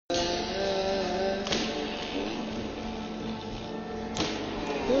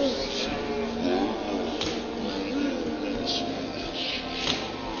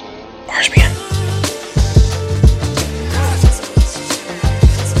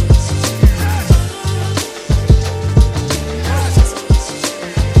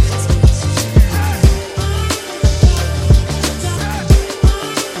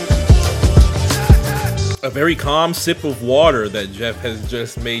very calm sip of water that Jeff has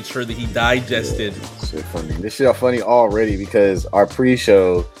just made sure that he digested. Shit funny. This shit are funny already because our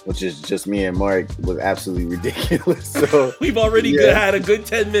pre-show, which is just me and Mark, was absolutely ridiculous. So we've already had a good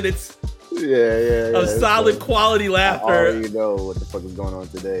 10 minutes. Of solid quality laughter. I already know what the fuck is going on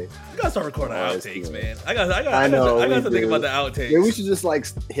today. You gotta start recording outtakes, man. I got to think about the outtakes. Yeah, we should just like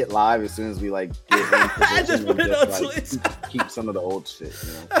hit live as soon as we like get just put it on Twitch. Keep some of the old shit,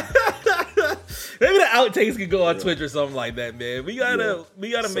 you know. Maybe the outtakes could go on Twitch or something like that, man. We gotta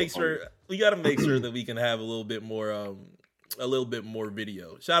make sure that we can have a little bit more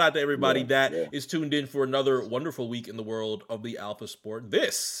video. Shout out to everybody that is tuned in for another wonderful week in the world of the Alpha Sport.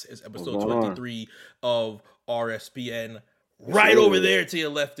 This is episode 23 of RSPN. Right over there to your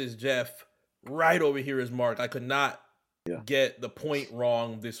left is Jeff. Right over here is Mark. I could not get the point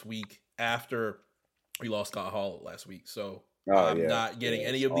wrong this week after we lost Scott Hall last week. So I'm not getting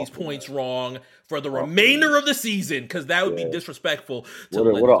any of these points wrong for the remainder of the season because that would be disrespectful. What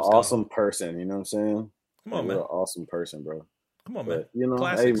an awesome person. You know what I'm saying? Come on, man. What an awesome person, bro. Come on, man. But, you know,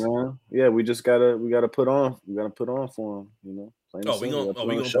 Classics. Hey, man. Yeah, we gotta put on. We gotta put on for him. You know. We gonna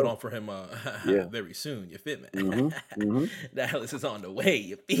put on for him very soon. You fit me? Dallas is on the way.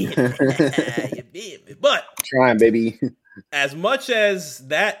 You fit me? But trying, baby. As much as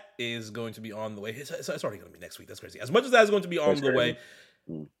that is going to be on the way, it's already going to be next week. That's crazy. As much as that is going to be on the way,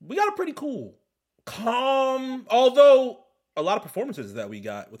 we got a pretty cool, calm. Although a lot of performances that we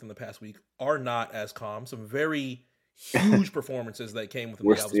got within the past week are not as calm. Some very huge performances that came within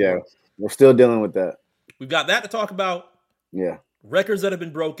the Alpha. We're still dealing with that. We've got that to talk about. Yeah. Records that have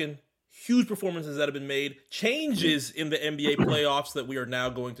been broken, huge performances that have been made, changes in the NBA playoffs that we are now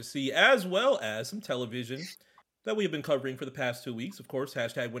going to see, as well as some television that we have been covering for the past 2 weeks. Of course,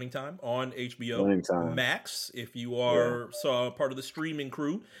 hashtag Winning Time on HBO Max, if you are part of the streaming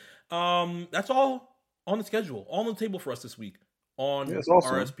crew. That's all on the schedule, all on the table for us this week on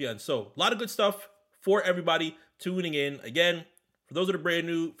RSPN. So a lot of good stuff for everybody tuning in. Again, for those that are brand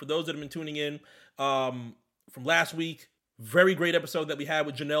new, for those that have been tuning in from last week, very great episode that we had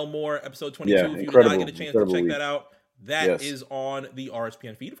with Janelle Moore, episode 22. If you did not get a chance to check that out, that is on the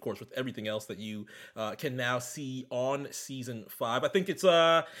RSPN feed, of course, with everything else that you can now see on season 5. I think it's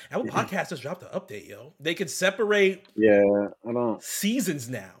Apple Podcast has dropped an update, yo. They can separate seasons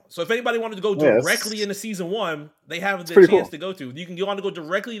now. So if anybody wanted to go directly into season 1, they have the chance to go to. You can go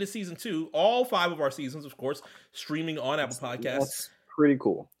directly to season 2. All 5 of our seasons, of course, streaming on Apple Podcasts. That's pretty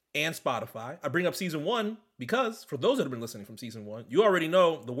cool. And Spotify. I bring up season 1 because for those that have been listening from season 1, you already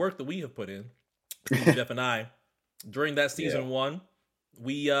know the work that we have put in, Jeff and I. During that season 1,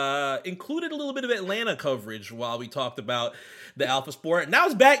 we included a little bit of Atlanta coverage while we talked about the Alpha Sport. Now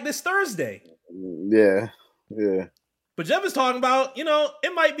it's back this Thursday. Yeah. But Jeff is talking about,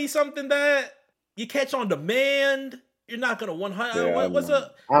 it might be something that you catch on demand. You're not going to 100.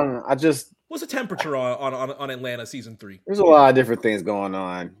 What's the temperature on Atlanta season 3? There's a lot of different things going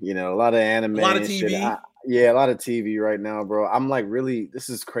on. A lot of anime, a lot of TV. A lot of TV right now, bro. I'm like, really, this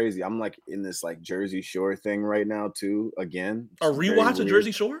is crazy. I'm like in this like Jersey Shore thing right now too. Again, a rewatch of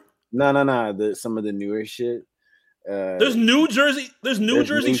Jersey Shore? No. Some of the newer shit. There's new Jersey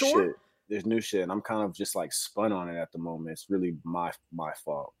Shore. Shit. There's new shit, and I'm kind of just like spun on it at the moment. It's really my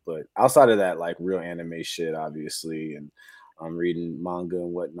fault. But outside of that, like real anime shit, obviously, and I'm reading manga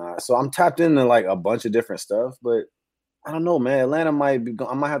and whatnot. So I'm tapped into like a bunch of different stuff, but I don't know, man. Atlanta might be.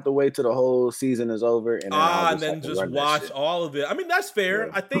 I might have to wait till the whole season is over, and then just watch all of it. I mean, that's fair.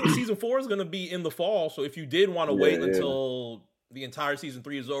 Yeah. I think season 4 is going to be in the fall. So if you did want to wait until the entire season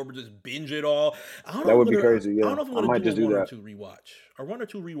 3 is over, just binge it all. That would be crazy. Yeah. I don't know if I'm going to do a 1 or 2 rewatch. Our 1 or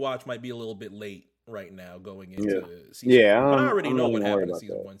 2 rewatch might be a little bit late right now going into season 1. But I already know what happened in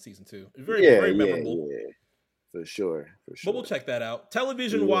season 1, season 2. It's very memorable. Yeah. For sure. But we'll check that out.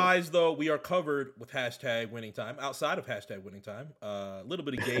 Television-wise, though, we are covered with hashtag Winning Time. Outside of hashtag Winning Time, a little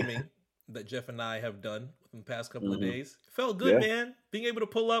bit of gaming that Jeff and I have done in the past couple of days. Felt good, man. Being able to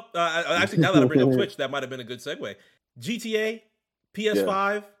pull up. Actually, now that I bring up Twitch, that might have been a good segue. GTA,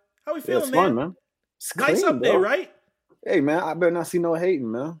 PS5. How we feeling, it's man? Fun, man. It's nice clean, update, bro. right? Hey, man, I better not see no hating,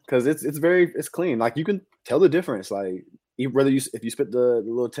 man, because it's clean. Like you can tell the difference. Like whether if you spent the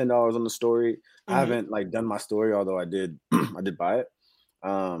little $10 on the story. I haven't like done my story, although I did buy it.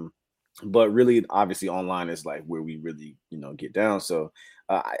 But really, obviously, online is like where we really get down. So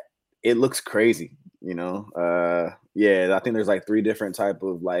it looks crazy, I think there's like 3 different type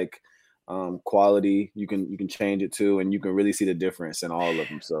of like quality you can change it to, and you can really see the difference in all of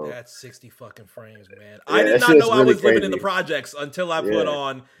them. So that's 60 fucking frames, man. I did not know I was living in the projects until I put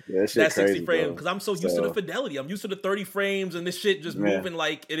on that 60 frames, because I'm so used to the fidelity. I'm used to the 30 frames and this shit just moving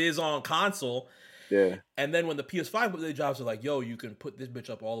like it is on console. Yeah. And then when the PS5 with the jobs are like, yo, you can put this bitch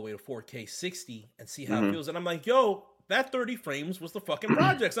up all the way to 4K 60 and see how it feels. And I'm like, yo, that 30 frames was the fucking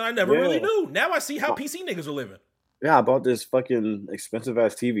projects, and I never really knew. Now I see how PC niggas are living. Yeah, I bought this fucking expensive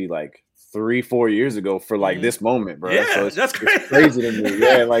ass TV like 3-4 years ago for like this moment, bro. Yeah, so that's crazy. It's crazy to me.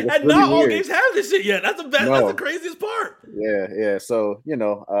 Yeah, like it's and really not all weird. games have this shit yet. That's the craziest part. Yeah. So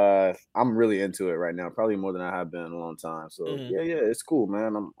I'm really into it right now, probably more than I have been in a long time. So yeah, it's cool,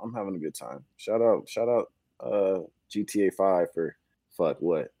 man. I'm having a good time. Shout out, GTA 5 for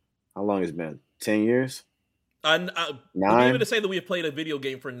what? How long it's been? 10 years. To be 9. able to say that we have played a video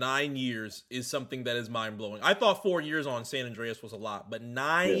game for 9 years is something that is mind blowing. I thought 4 years on San Andreas was a lot, but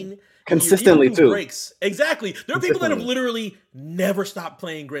 9 consistently years, too. Breaks. Exactly. There are people that have literally never stopped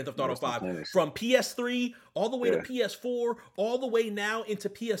playing Grand Theft Auto 5 from PS3 all the way to PS4, all the way now into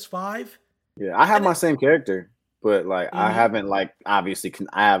PS5. Yeah, I have my same character, but like I haven't like obviously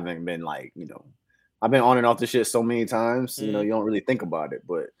I haven't been like I've been on and off the shit so many times. You don't really think about it,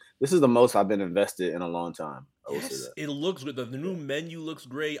 but this is the most I've been invested in a long time. Yes, it looks good. The new menu looks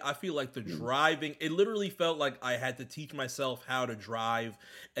great. I feel like the driving, it literally felt like I had to teach myself how to drive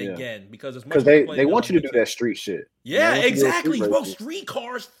again because as much as they want you to do that street shit. Yeah, exactly. Bro, street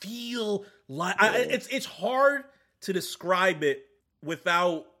cars feel like it's hard to describe it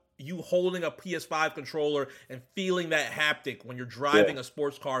without you holding a PS5 controller and feeling that haptic when you're driving a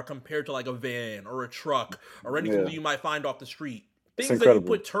sports car compared to like a van or a truck or anything that you might find off the street. Things that you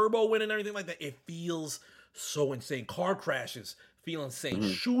put turbo in and everything like that, it feels so insane. Car crashes feel insane.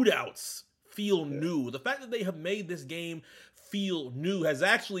 Shootouts feel new. The fact that they have made this game feel new has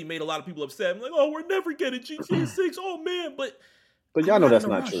actually made a lot of people upset. I'm like, oh, we're never getting GTA 6. Oh, man. But y'all know that's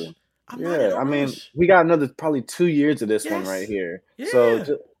not true. I mean, we got another probably 2 years of this one right here. Yeah.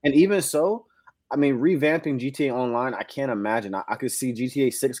 So, and even so, I mean, revamping GTA Online, I can't imagine. I could see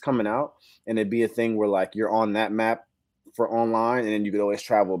GTA 6 coming out and it'd be a thing where like you're on that map for online, and then you could always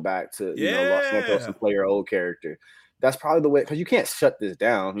travel back to Los Santos and play your old character. That's probably the way, because you can't shut this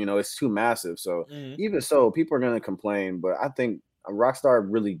down. It's too massive. So even so, people are going to complain, but I think Rockstar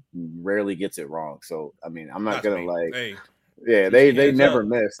really rarely gets it wrong. So I mean, I'm not going to they never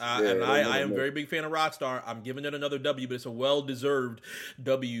miss. And I am a very big fan of Rockstar. I'm giving it another W, but it's a well-deserved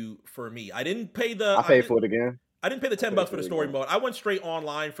W for me. I didn't pay I paid for it again. I didn't pay the $10 for the story mode. I went straight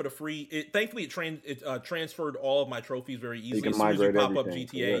online for the free. Thankfully, it transferred all of my trophies very easily. As soon as you pop up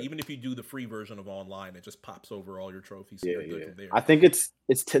GTA, even if you do the free version of online, it just pops over all your trophies. From there. I think it's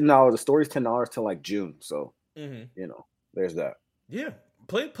 $10. The story's $10 till like June. So there's that. Yeah,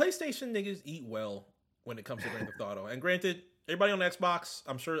 PlayStation niggas eat well when it comes to Grand Theft Auto. And granted, everybody on Xbox,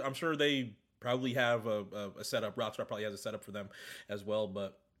 I'm sure they probably have a setup. Rockstar probably has a setup for them as well,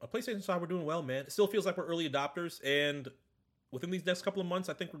 but. On PlayStation side, we're doing well, man. It still feels like we're early adopters, and within these next couple of months,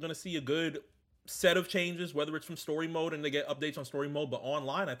 I think we're going to see a good set of changes, whether it's from story mode and they get updates on story mode, but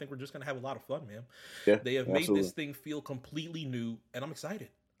online, I think we're just going to have a lot of fun, man. Yeah, they have made this thing feel completely new, and I'm excited.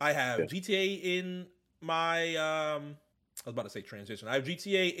 I have GTA in my, I was about to say transition. I have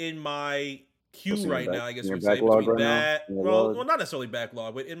GTA in my queue right now, I guess you would say, between that. Well, not necessarily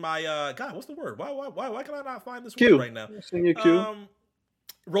backlog, but in my, God, what's the word? Why can I not find this word right now? It's in your queue.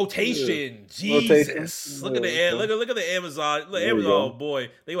 Rotation, Jesus! Look at the look at the Amazon. Oh boy,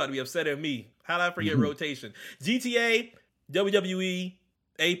 they about to be upset at me. How did I forget rotation? GTA, WWE,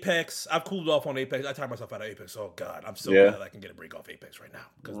 Apex. I've cooled off on Apex. I tired myself out of Apex. Oh God, I'm so glad I can get a break off Apex right now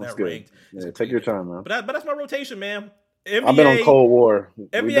because that ranked. Take your time, man. But that's my rotation, man. NBA, I've been on Cold War.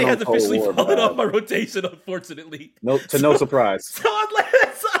 NBA has officially fallen off my rotation, unfortunately. No surprise. So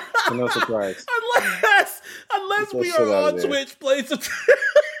unless no surprise. Unless we are on Twitch playing some.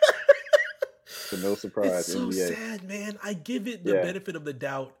 No surprise. It's so NBA. sad, man. I give it the benefit of the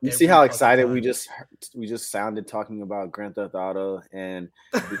doubt. You see how excited we just sounded talking about Grand Theft Auto, and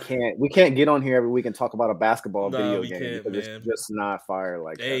we can't get on here every week and talk about a basketball video game because it's just not fire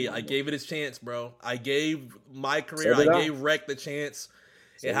like that. Hey, I gave it its chance, bro. I gave my career. I gave Rec the chance.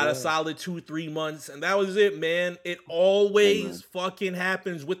 It had a solid 2-3 months, and that was it, man. It always fucking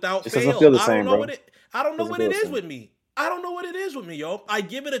happens without fail. I don't know what it is with me. I don't know what it is with me, yo. I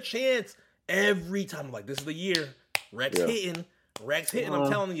give it a chance every time. I'm like, this is the year. Rec's hitting. I'm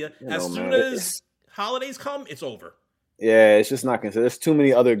telling you. As soon as holidays come, it's over. Yeah, it's just not considered. There's too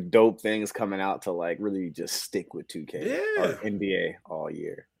many other dope things coming out to like really just stick with 2K or NBA all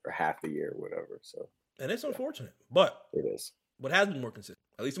year or half the year or whatever. So, and it's unfortunate, but it is. What has been more consistent,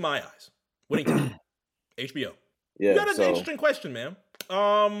 at least in my eyes, winning time, HBO. Yeah, that's an interesting question, man.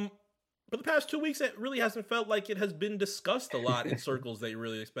 For the past 2 weeks, it really hasn't felt like it has been discussed a lot in circles that you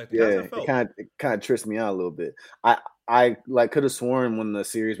really expected. It kind of trips me out a little bit. I like could have sworn when the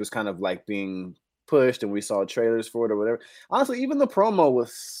series was kind of like being pushed and we saw trailers for it or whatever. Honestly, even the promo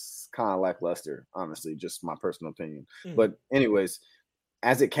was kind of lackluster. Honestly, just my personal opinion. But anyways,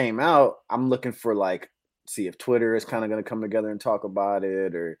 as it came out, I'm looking for like see if Twitter is kind of going to come together and talk about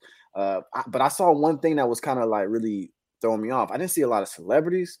it, or but I saw one thing that was kind of like really throwing me off. I didn't see a lot of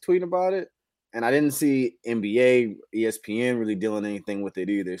celebrities tweeting about it, and I didn't see NBA, ESPN really doing anything with it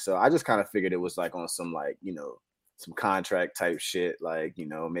either. So I just kind of figured it was like on some like, you know, some contract type shit, like, you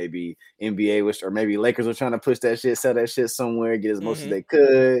know, maybe NBA wish, or maybe Lakers were trying to push that shit, sell that shit somewhere, get as much as they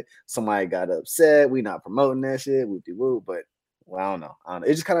could. Somebody got upset. We not promoting that shit. Whoop-de-whoop. But well, I don't know.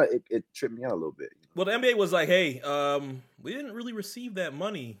 It just kind of it tripped me out a little bit. Well, the NBA was like, hey, we didn't really receive that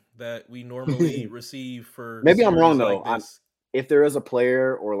money that we normally receive for. Maybe I'm wrong like though. If there is a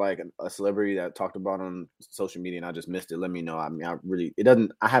player or like a celebrity that talked about on social media and I just missed it, let me know. I mean,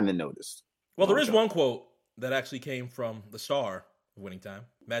 I haven't noticed. Well, there is one quote that actually came from the star of Winning Time,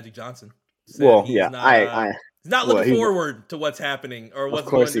 Magic Johnson. Well, yeah, he's not looking forward to what's happening or what's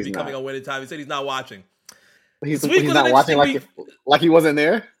going to be coming on Winning Time. He said he's not watching. He's not watching like he wasn't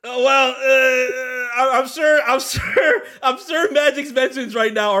there. Oh, well, I'm sure Magic's mentions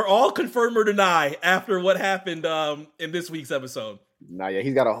right now are all confirm or deny after what happened in this week's episode. Nah, yeah,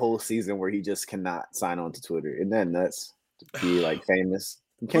 he's got a whole season where he just cannot sign on to Twitter. Isn't that nuts? To be like famous.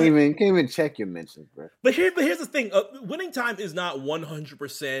 You can't even check your mentions, bro. But here's the thing: Winning Time is not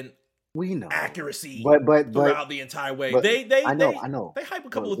 100%. We know accuracy, but throughout the entire way. I know. They hype a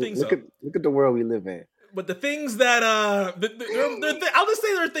couple of things. Look at the world we live in. But the things that I'll just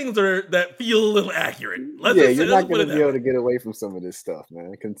say there are things that feel a little accurate. You're not going to be able to get away from some of this stuff,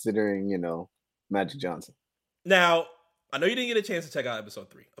 man. Considering, you know, Magic Johnson. Now, I know you didn't get a chance to check out episode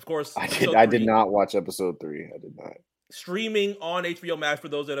 3. Of course, I did not watch episode 3. I did not. Streaming on HBO Max for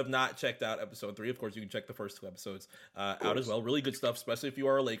those that have not checked out episode 3. Of course, you can check the first 2 episodes out as well. Really good stuff, especially if you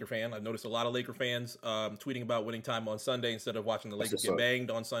are a Laker fan. I've noticed a lot of Laker fans tweeting about Winning Time on Sunday instead of watching the Lakers get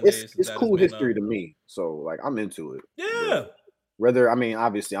banged on Sundays. It's cool history to me, so like I'm into it. Yeah.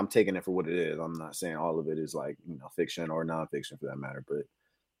 Obviously, I'm taking it for what it is. I'm not saying all of it is like, you know, fiction or nonfiction for that matter, but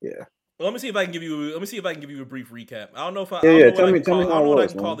yeah. Well, let me see if I can give you a brief recap. I don't know if I tell me how I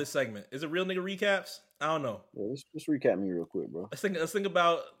can call this segment. Is it real nigga recaps? I don't know. Yeah, just recap me real quick, bro. Let's think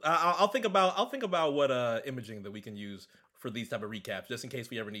about. I'll think about what imaging that we can use for these type of recaps, just in case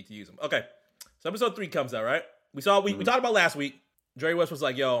we ever need to use them. Okay, so episode 3 comes out, right? We talked about last week. Jerry West was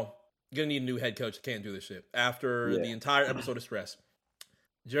like, "Yo, you're gonna need a new head coach. Can't do this shit." After the entire episode of stress,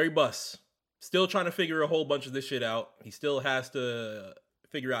 Jerry Buss still trying to figure a whole bunch of this shit out. He still has to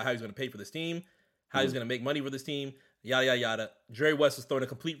figure out how he's going to pay for this team, how he's going to make money for this team, yada, yada, yada. Jerry West was throwing a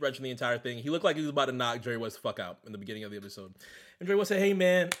complete wrench in the entire thing. He looked like he was about to knock Jerry West the fuck out in the beginning of the episode. And Jerry West said, hey,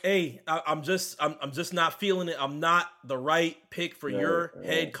 man, I'm just not feeling it. I'm not the right pick for your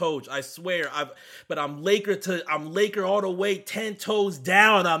head coach. I swear. But I'm Laker all the way, 10 toes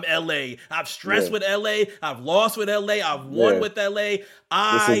down. I'm LA. I've stressed with LA. I've lost with LA. I've won with LA.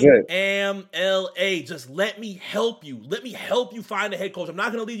 I am LA. Just let me help you. Let me help you find a head coach. I'm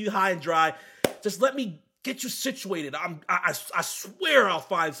not going to leave you high and dry. Just let me get you situated. I swear I'll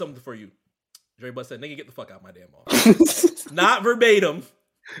find something for you. Jerry Buss said, nigga, get the fuck out my damn office. Not verbatim.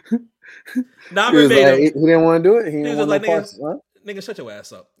 Not verbatim. Like, he didn't want to do it? He was like, nigga, shut your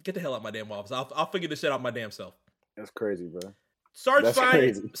ass up. Get the hell out my damn office. I'll figure this shit out my damn self. That's crazy, bro.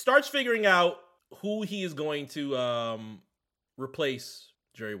 Starts figuring out who he is going to replace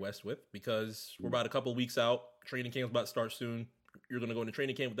Jerry West with, because we're about a couple of weeks out. Training camp's about to start soon. You're going to go into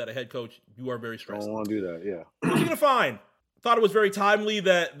training camp without a head coach. You are very stressed. I don't want to do that, yeah. Who's you going to find? Thought it was very timely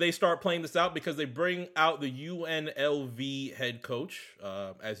that they start playing this out, because they bring out the UNLV head coach.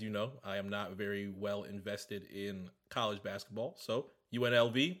 As you know, I am not very well invested in college basketball. So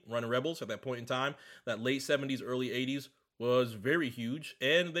UNLV, running Rebels at that point in time, that late 70s, early 80s was very huge.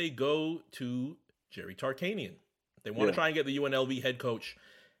 And they go to Jerry Tarkanian. They want to try and get the UNLV head coach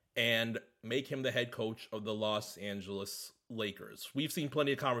and make him the head coach of the Los Angeles Lakers. We've seen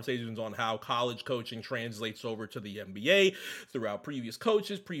plenty of conversations on how college coaching translates over to the NBA throughout previous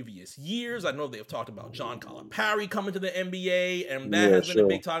coaches, previous years. I know they've talked about John Calipari coming to the NBA, and that has been a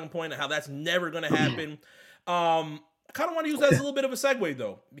big talking point, and how that's never going to happen. I kind of want to use that as a little bit of a segue,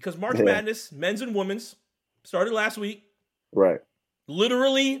 though, because March Madness, men's and women's, started last week. Right.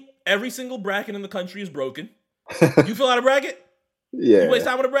 Literally every single bracket in the country is broken. You fill out a bracket? Yeah. You waste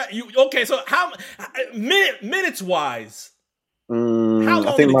time with a bracket? Okay, so how minutes wise? How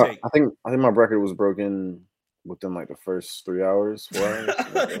long did it take? I think my bracket was broken within like the first 3 hours, 4 hours.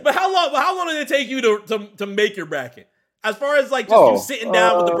 But how long did it take you to make your bracket? As far as like just you sitting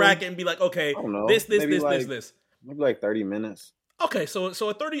down with the bracket and be like, okay, this. Maybe like 30 minutes. Okay, so a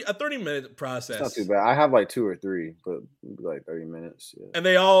 30-minute process. It's not too bad. I have like 2 or 3, but like 30 minutes. Yeah. And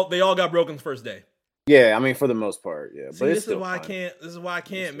they all got broken the first day. Yeah, I mean for the most part, yeah. See, but this is why I can't. This is why I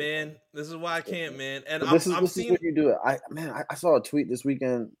can't, man. This is why I can't, man. And this is what you do. I saw a tweet this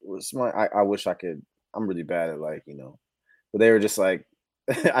weekend with somebody. I wish I could. I'm really bad at but they were just like,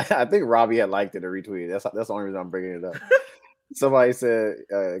 I think Robbie had liked it or retweeted. That's the only reason I'm bringing it up. Somebody said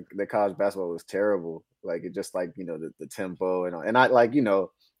that college basketball was terrible. Like it just the tempo and I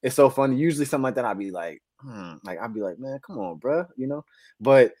it's so funny. Usually something like that I'd be like, I'd be like, man, come on, bro,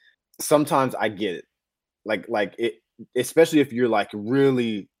 But sometimes I get it. Like it, especially if you're like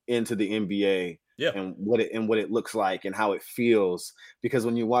really into the NBA and what it looks like and how it feels. Because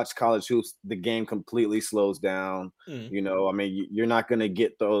when you watch college hoops, the game completely slows down. I mean, you're not gonna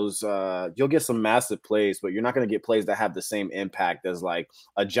get those. You'll get some massive plays, but you're not gonna get plays that have the same impact as like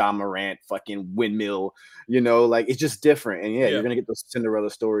a Ja Morant fucking windmill. Like it's just different. And you're gonna get those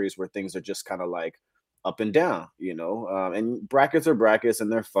Cinderella stories where things are just kind of like up and down, and brackets are brackets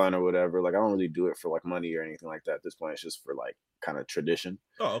and they're fun or whatever. Like I don't really do it for like money or anything like that at this point. It's just for like kind of tradition.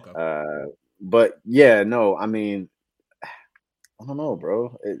 Oh, okay. But yeah, no, I mean, I don't know,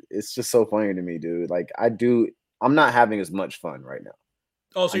 bro. It's just so funny to me, dude. Like I'm not having as much fun right now.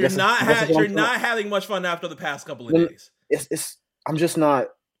 Oh, so you're not having much fun after the past couple of days. I'm just not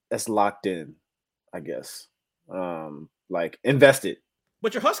as locked in, I guess. Like invested.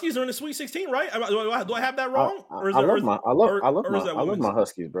 But your Huskies are in the Sweet 16, right? Do I have that wrong? I love my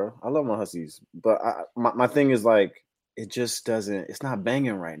Huskies, bro. I love my Huskies, but my thing is like it just doesn't. It's not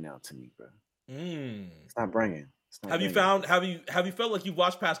banging right now to me, bro. It's not bringing. Have you felt like you've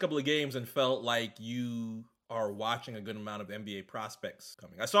watched past couple of games and felt like you are watching a good amount of NBA prospects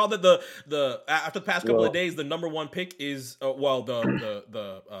coming? I saw that the after the past couple of days, the number one pick is not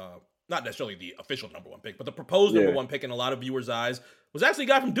necessarily the official number one pick, but the proposed number one pick in a lot of viewers' eyes was actually a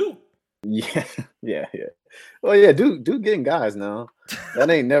guy from Duke. Yeah. Well, yeah, Duke getting guys now. That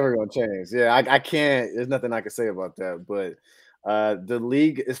ain't never gonna change. Yeah, I can't. There's nothing I can say about that. But the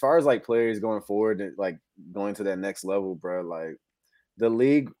league, as far as like players going forward and like going to that next level, bro, like the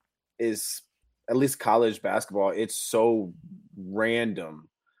league is, at least college basketball, it's so random.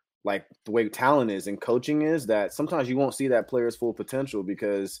 Like the way talent is and coaching is, that sometimes you won't see that player's full potential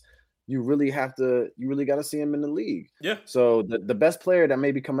because you really got to see him in the league. Yeah. So the best player that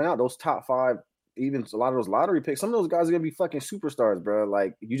may be coming out, those top 5, even a lot of those lottery picks, some of those guys are gonna be fucking superstars, bro.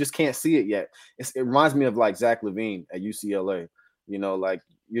 Like you just can't see it yet. It reminds me of like Zach LaVine at UCLA. Like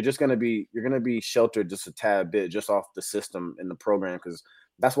you're gonna be sheltered just a tad bit just off the system and the program, because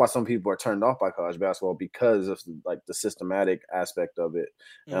that's why some people are turned off by college basketball, because of like the systematic aspect of it.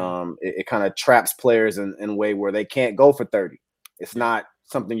 It kind of traps players in a way where they can't go for 30. It's not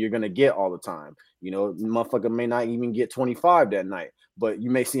something you're going to get all the time. Motherfucker may not even get 25 that night, but you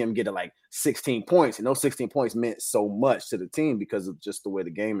may see him get to like 16 points. And those 16 points meant so much to the team because of just the way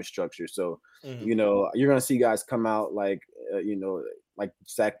the game is structured. So, you're going to see guys come out like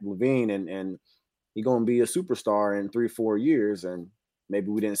Zach LaVine and he's going to be a superstar in 3-4 years. And maybe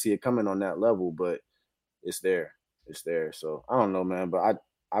we didn't see it coming on that level, but it's there. So I don't know, man, but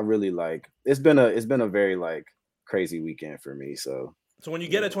I really like, it's been a very like crazy weekend for me. So when you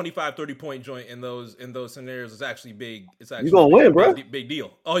get a 25, 30-point joint in those scenarios, it's actually big. It's actually you gonna win, bro. Big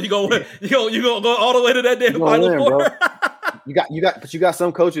deal. Oh, you gonna win. You gonna go all the way to that damn Final Four. you got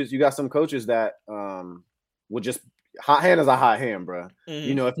some coaches. You got some coaches that would just, hot hand is a hot hand, bro.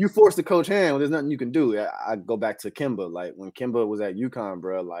 If you force the coach hand, well, there's nothing you can do. I go back to Kimba. Like when Kimba was at UConn,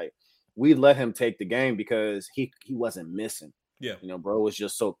 bro. Like we let him take the game because he wasn't missing. Yeah, bro was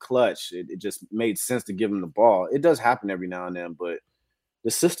just so clutch. It just made sense to give him the ball. It does happen every now and then, but the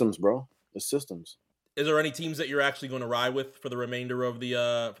systems, bro. The systems. Is there any teams that you're actually going to ride with for the remainder of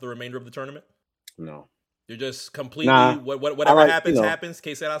the tournament? No. You're just completely whatever happens.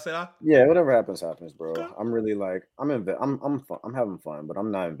 Que sera, sera? Yeah, whatever happens, bro. Okay. I'm really like I'm having fun, but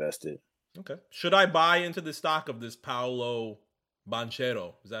I'm not invested. Okay. Should I buy into the stock of this Paolo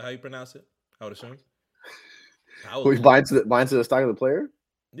Banchero? Is that how you pronounce it? I would assume. We buy into the stock of the player?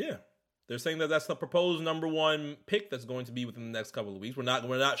 Yeah. They're saying that that's the proposed number one pick that's going to be within the next couple of weeks. We're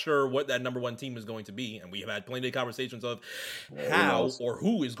not sure what that number one team is going to be, and we have had plenty of conversations of how or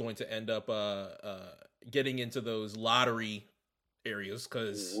who is going to end up getting into those lottery areas.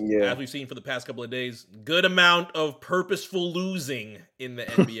 Because as we've seen for the past couple of days, good amount of purposeful losing in the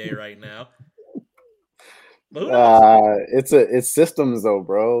NBA right now. But who knows? It's systems though,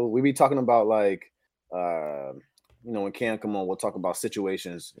 bro. We be talking about like. When Cam come on, we'll talk about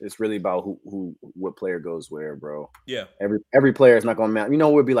situations. It's really about what player goes where, bro. Yeah. Every player is not going to matter.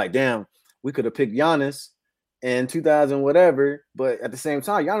 We'll be like, damn, we could have picked Giannis, in 2000 whatever, but at the same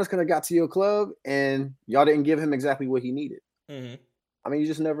time, Giannis could have got to your club and y'all didn't give him exactly what he needed. Mm-hmm. I mean, you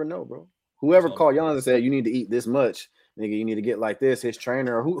just never know, bro. Whoever called Giannis and said you need to eat this much, nigga, you need to get like this, his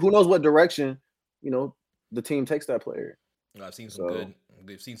trainer, or who knows what direction, the team takes that player. I've seen some good.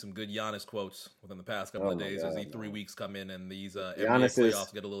 They've seen some good Giannis quotes within the past couple of days as 3 weeks come in and these NBA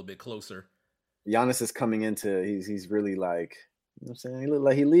playoffs get a little bit closer. Giannis is coming into. He's really like, you know what I'm saying? He look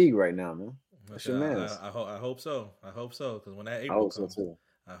like he league right now, man. That's your man. I hope so. I hope so because when that April comes,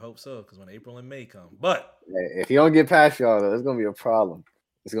 I hope so because when April and May come. But if he don't get past y'all, though, it's gonna be a problem.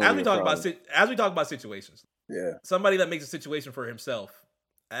 As we talk about situations, yeah, somebody that makes a situation for himself,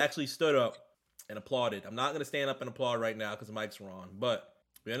 I actually stood up and applauded. I'm not gonna stand up and applaud right now because the mic's wrong, but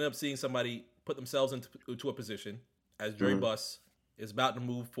we ended up seeing somebody put themselves into a position as Jerry Buss is about to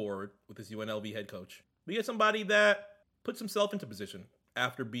move forward with his UNLV head coach. We get somebody that puts himself into position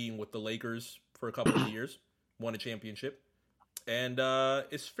after being with the Lakers for a couple of years, won a championship, and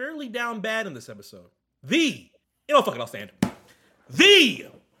is fairly down bad in this episode. I'll stand. The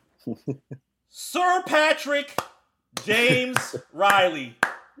Sir Patrick James Riley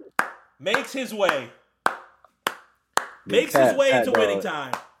makes his way into winning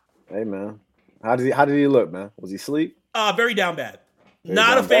time. Hey man, how did he look, man? Was he asleep? Very down bad.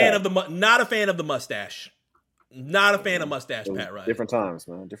 Not a fan of the mustache. Not a fan of mustache, Pat Riley. Different times,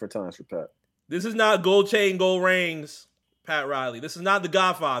 man. Different times for Pat. This is not gold chain, gold rings, Pat Riley. This is not The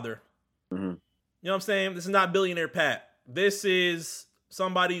Godfather. Mm-hmm. You know what I'm saying? This is not billionaire Pat. This is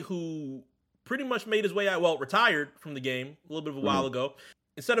somebody who pretty much made his way out, retired from the game a little bit of a while ago.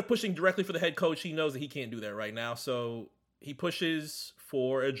 Instead of pushing directly for the head coach, he knows that he can't do that right now. So he pushes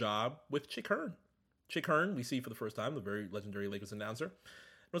for a job with Chick Hearn. Chick Hearn, we see for the first time, the very legendary Lakers announcer. And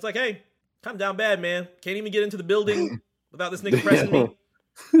it's like, hey, kind of down bad, man. Can't even get into the building without this nigga pressing me.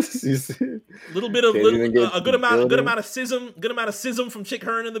 A little bit of a good amount of schism from Chick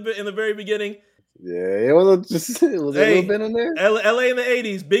Hearn in the very beginning. Yeah, it was a little bit in there. LA in the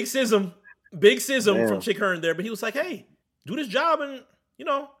 80s, big schism from Chick Hearn there. But he was like, hey, do this job and,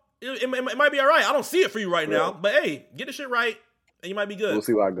 it might be all right. I don't see it for you right now, but hey, get the shit right and you might be good. We'll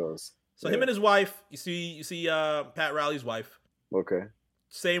see how it goes. So him and his wife, you see Pat Riley's wife. Okay.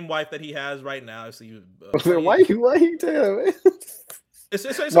 Same wife that he has right now. See, why you tell me? It's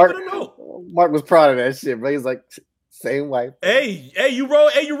something to know. Mark was proud of that shit, but he's like, same wife. Hey, you roll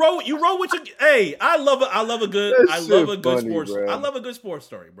with your. Hey, I love a good sports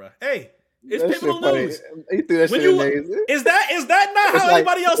story, bro. Hey, it's pivotal news. He threw that shit amazing. Is that not how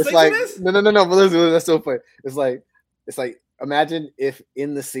anybody else thinks of this? No. But listen, that's so funny. It's like imagine if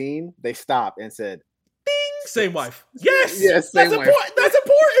in the scene they stopped and said, "Ding, same wife." Yes, that's important. That's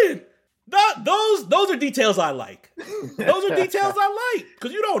important. Those are details I like. Those are details I like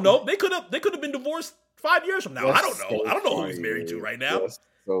because you don't know they could have been divorced 5 years from now. I don't know. I don't know who he's married to right now.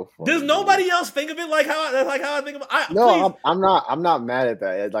 So funny, does nobody else think of it like how I think of it? No, I'm not mad at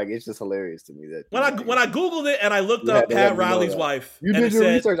that. It's just hilarious to me that when I googled it and I looked up Pat Riley's wife. You did your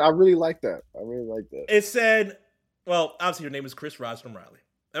research. I really like that. It said, well, obviously her name is Chris Rostrom Riley.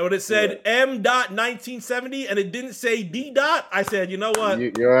 And when it said M.1970 and it didn't say D. I said, you know what?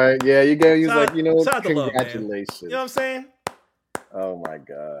 You're right. Yeah, you gave. He was like, congratulations. Love, you know what I'm saying? Oh my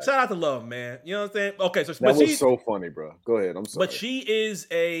god! Shout out to Love, man. You know what I'm saying? Okay, so that was so funny, bro. Go ahead. I'm sorry. But she is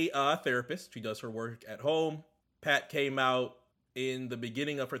a therapist. She does her work at home. Pat came out in the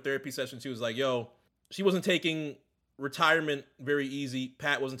beginning of her therapy session. She was like, "Yo," she wasn't taking retirement very easy.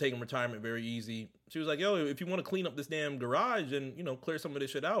 Pat wasn't taking retirement very easy. She was like, "Yo, if you want to clean up this damn garage and clear some of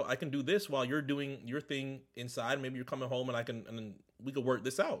this shit out, I can do this while you're doing your thing inside. Maybe you're coming home and we could work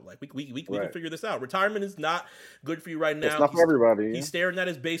this out. Like we can figure this out. Retirement is not good for you right now. It's not for everybody. Yeah. He's staring at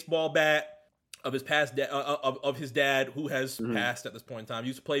his baseball bat of his past of his dad who has passed at this point in time. He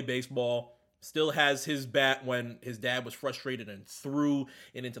used to play baseball. Still has his bat when his dad was frustrated and threw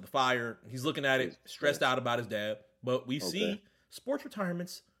it into the fire. He's looking at it, stressed out about his dad. But we see sports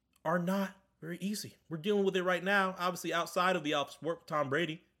retirements are not very easy. We're dealing with it right now, obviously outside of the off sport with Tom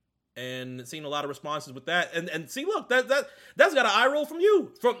Brady, and seeing a lot of responses with that. And see, look, that's got an eye roll from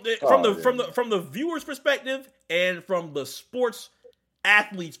you, from the viewer's perspective and from the sports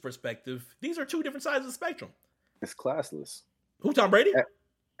athlete's perspective. These are two different sides of the spectrum. It's classless. Who, Tom Brady?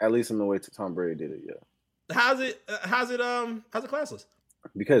 At least in the way Tom Brady did it, yeah. How's it classless?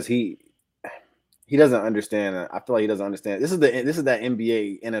 Because he doesn't understand. I feel like he doesn't understand. This is that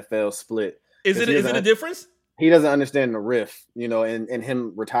NBA NFL split. Is it a difference? He doesn't understand the riff, and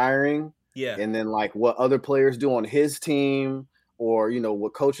him retiring. Yeah. And then like what other players do on his team, or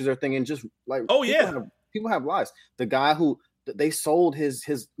what coaches are thinking. Just like people have lives. The guy who they sold his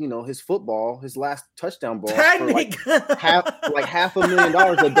football, his last touchdown ball That for like nigga.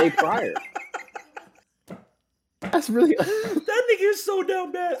 $500,000 a day prior. That's really That nigga is so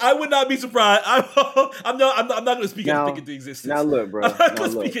damn bad. I would not be surprised. I'm not going to speak anything into existence. Now look, bro. I'm not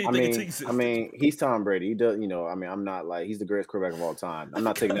going to speak anything into I existence. mean, he's Tom Brady. He does, I'm not like he's the greatest quarterback of all time. I'm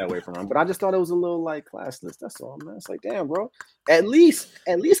not taking that away from him. But I just thought it was a little like classless. That's all, man. It's like, damn, bro. At least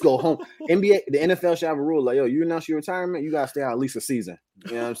go home. NBA, the NFL should have a rule like, yo, you announce your retirement, you gotta stay out at least a season.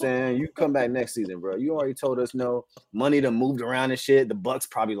 You know what I'm saying? You come back next season, bro. You already told us no. Money done moved around and shit. The Bucks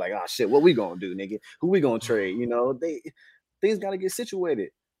probably like, oh shit, what we gonna do, nigga? Who we gonna trade? Things gotta get situated.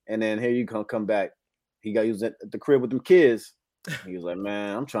 And then here you come back. He was at the crib with them kids. He was like,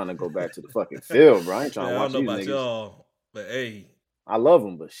 man, I'm trying to go back to the fucking field, bro. I ain't trying to watch I don't know these about niggas. y'all, but hey, I love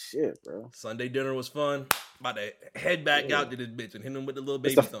them, but shit, bro. Sunday dinner was fun. About to head back out to this bitch and hit him with the little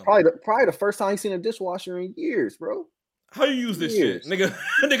baby It's thumb. probably the first time he's seen a dishwasher in years, bro. How you use this Years. shit?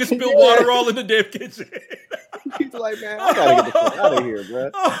 Nigga spilled water all in the damn kitchen. He's like, man, I gotta get the fuck out of here, bro.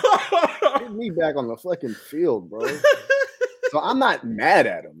 Get me back on the fucking field, bro. So I'm not mad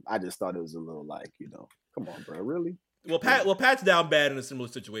at him. I just thought it was a little like, come on, bro, really? Well, Pat's down bad in a similar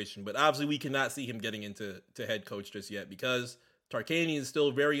situation, but obviously we cannot see him getting into head coach just yet because Tarkanian is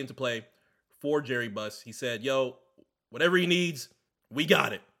still very into play for Jerry Buss. He said, yo, whatever he needs, we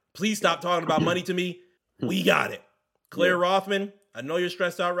got it. Please stop talking about money to me. We got it. Claire Rothman, I know you're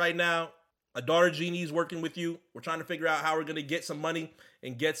stressed out right now. My daughter Jeannie's working with you. We're trying to figure out how we're going to get some money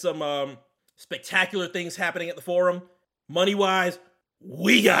and get some spectacular things happening at the forum. Money-wise,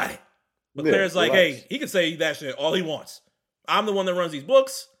 we got it. But Claire's like, hey, he can say that shit all he wants. I'm the one that runs these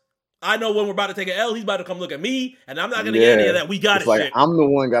books. I know when we're about to take an L, he's about to come look at me, and I'm not going to get any of that. We got it, like, shit. I'm the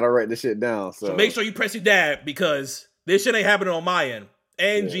one got to write this shit down. So make sure you press your dad because this shit ain't happening on my end.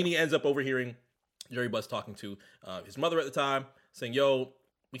 And Jeannie ends up overhearing Jerry Buss talking to his mother at the time, saying, yo,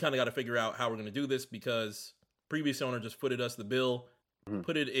 we kind of got to figure out how we're going to do this because previous owner just footed us the bill,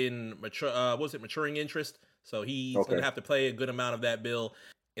 put it in maturing interest. So he's going to have to pay a good amount of that bill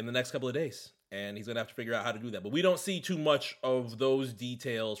in the next couple of days. And he's going to have to figure out how to do that. But we don't see too much of those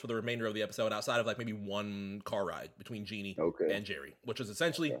details for the remainder of the episode outside of like maybe one car ride between Jeannie and Jerry, which is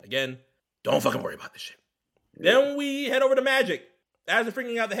essentially, again, don't fucking worry about this shit. Yeah. Then we head over to Magic. As they're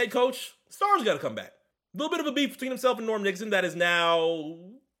figuring out the head coach, Stars got to come back. A little bit of a beef between himself and Norm Nixon that is now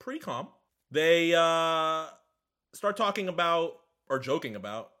pretty calm. They start talking about, or joking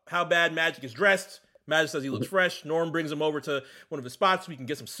about, how bad Magic is dressed. Magic says he looks fresh. Norm brings him over to one of his spots so he can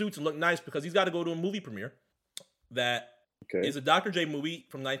get some suits and look nice because he's got to go to a movie premiere that is a Dr. J movie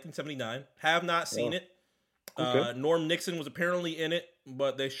from 1979. Have not seen it. Norm Nixon was apparently in it,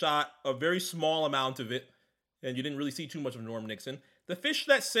 but they shot a very small amount of it, and you didn't really see too much of Norm Nixon. The Fish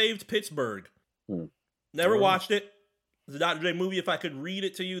That Saved Pittsburgh. Never watched it. It's a Dr. J movie. If I could read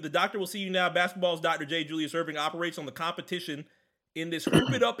it to you. The Doctor Will See You Now. Basketball's Dr. J. Julius Erving operates on the competition in this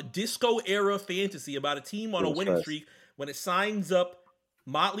hoop-it-up disco-era fantasy about a team on a winning streak when it signs up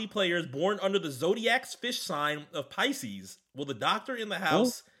motley players born under the Zodiac's fish sign of Pisces. Will the Doctor in the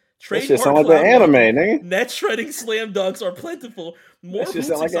house trade sound like an anime, nigga. Net-shredding slam dunks are plentiful. More hoops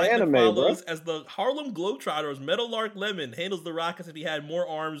like an anime, follows bro. as the Harlem Globetrotters Meadowlark Lemon handles the Rockets if he had more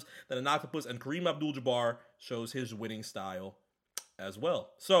arms than an octopus, and Kareem Abdul-Jabbar shows his winning style as well.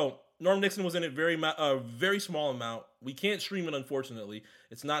 So Norm Nixon was in it a very small amount. We can't stream it, unfortunately.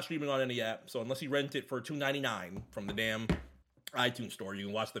 It's not streaming on any app. So unless you rent it for $2.99 from the damn iTunes store, you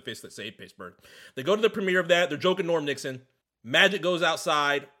can watch The Fish That Saved Pittsburgh. They go to the premiere of that. They're joking Norm Nixon. Magic goes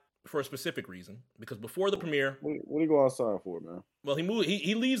outside for a specific reason because before the premiere, what do you go outside for, man? Well,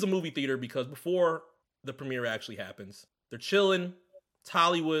 he leaves the movie theater because before the premiere actually happens, they're chilling. It's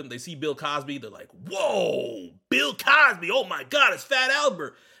Hollywood. They see Bill Cosby. They're like, whoa, Bill Cosby. Oh, my God, it's Fat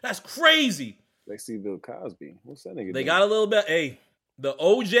Albert. That's crazy. They see Bill Cosby. What's that nigga They doing? got a little bit. Hey, the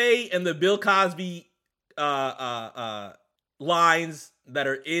OJ and the Bill Cosby lines that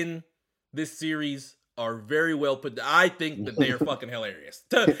are in this series are very well put. I think that they are fucking hilarious.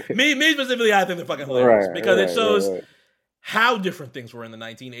 Me specifically, I think they're fucking hilarious because it shows how different things were in the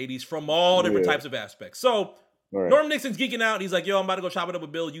 1980s from all different types of aspects. So Norm Nixon's geeking out. He's like, yo, I'm about to go chop it up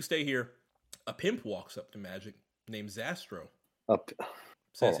with Bill. You stay here. A pimp walks up to Magic named Zastro.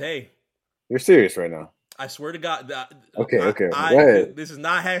 Says, hey. You're serious right now. I swear to God. Okay. Go ahead. This is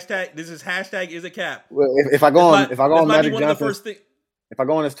not hashtag. This is hashtag is a cap. Well, if I go on Magic Johnson, if I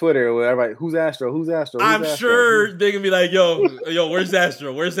go on his Twitter, everybody, who's Astro? I'm sure they're gonna be like, yo, where's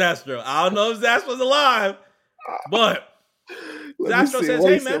Astro? Where's Astro? I don't know if Astro's alive, but Astro says,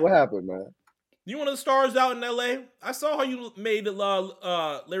 hey man, what happened, man? You one of the stars out in LA. I saw how you made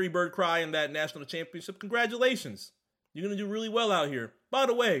Larry Bird cry in that national championship. Congratulations. You're going to do really well out here. By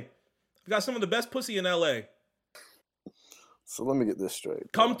the way, we got some of the best pussy in LA. So let me get this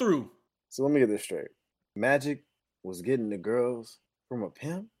straight. Come through. So let me get this straight. Magic was getting the girls from a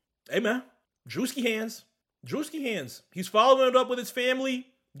pimp? Hey, man. Drewski hands. He's following it up with his family,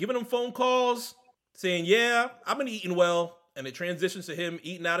 giving them phone calls, saying, yeah, I've been eating well. And it transitions to him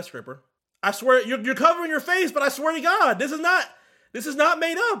eating out a stripper. I swear, you're covering your face, but I swear to God, this is not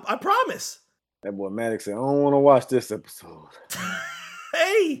made up. I promise. That boy Maddox said, I don't want to watch this episode.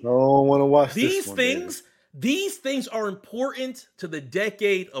 Hey. I don't want to watch these this things. These things are important to the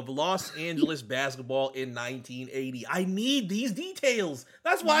decade of Los Angeles basketball in 1980. I need these details.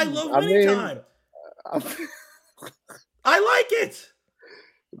 That's why I love Winning Time. I like it.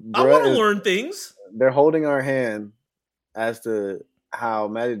 I want to learn things. They're holding our hand as to how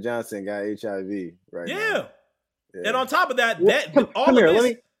Magic Johnson got HIV right now. Yeah. And on top of that, come here.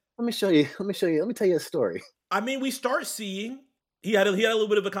 Let me show you. Let me tell you a story. I mean, we start seeing he had a little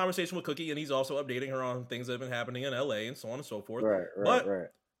bit of a conversation with Cookie, and he's also updating her on things that have been happening in LA and so on and so forth. Right.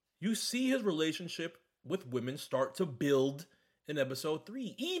 You see his relationship with women start to build in episode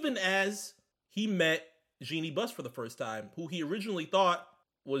 3, even as he met Jeannie Buss for the first time, who he originally thought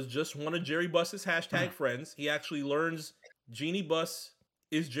was just one of Jerry Buss's hashtag friends. He actually learns Jeannie Buss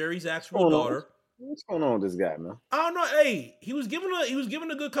is Jerry's actual daughter. What's going on with this guy, man? I don't know. Hey, he was given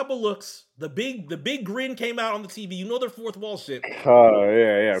a good couple looks. The big grin came out on the TV. You know their fourth wall shit. Oh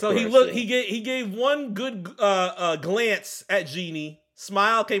yeah. So he gave one good glance at Jeannie.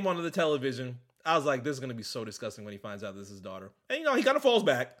 Smile came onto the television. I was like, this is gonna be so disgusting when he finds out this is his daughter. And he kind of falls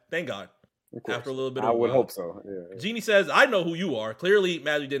back. Thank God. After a little bit, I would hope so. Yeah. Jeannie says, "I know who you are." Clearly,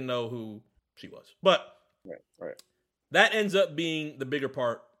 Magic didn't know who she was, but right. That ends up being the bigger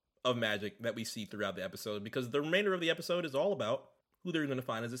part of Magic that we see throughout the episode, because the remainder of the episode is all about who they're going to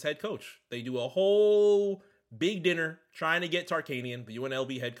find as his head coach. They do a whole big dinner trying to get Tarkanian, the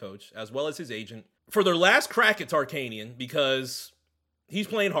UNLV head coach, as well as his agent, for their last crack at Tarkanian, because he's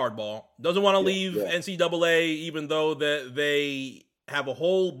playing hardball, doesn't want to leave NCAA, even though that they have a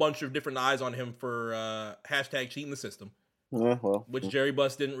whole bunch of different eyes on him for hashtag cheating the system. Yeah, which Jerry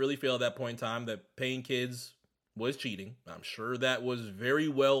Buss didn't really feel at that point in time, that paying kids was cheating. I'm sure that was very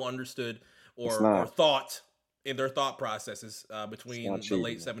well understood or thought in their thought processes between the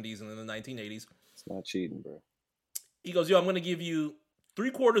late 70s and the 1980s. It's not cheating, bro. He goes, I'm going to give you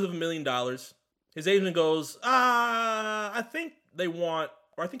 $750,000. His agent goes, I think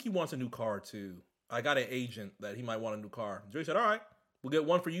he wants a new car too. I got an agent that he might want a new car. Jerry said, all right, we'll get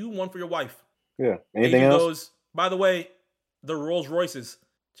one for you, one for your wife. Yeah. Anything else? Goes, by the way, the Rolls Royces.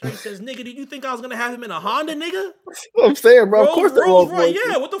 Jerry says, nigga, did you think I was going to have him in a Honda, nigga? I'm saying, bro, of course the Rolls Royce.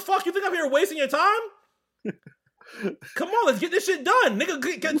 Yeah, what the fuck? You think I'm here wasting your time? Come on, let's get this shit done.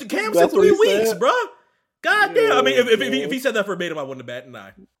 Nigga, Cam's in 3 weeks, bro. God damn. I mean, if he said that verbatim, I wouldn't have batted an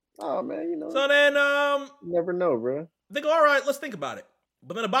eye. Oh, man, So then, you never know, bro. They go, all right, let's think about it.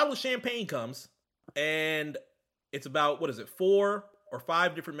 But then a bottle of champagne comes, and it's about, 4 or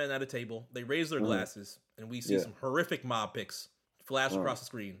 5 different men at a table. They raise their glasses, and we see some horrific mob pics flash across the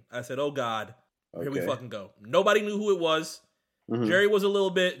screen. I said, oh God, here we fucking go. Nobody knew who it was. Mm-hmm. Jerry was a little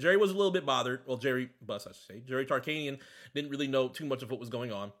bit bothered. Well, Jerry Buss, I should say. Jerry Tarkanian didn't really know too much of what was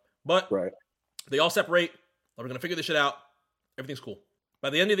going on. But they all separate. We're going to figure this shit out. Everything's cool. By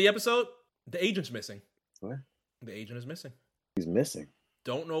the end of the episode, the agent's missing. What? The agent is missing. He's missing.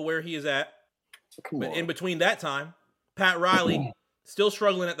 Don't know where he is at. Come on. In between that time, Pat Riley, still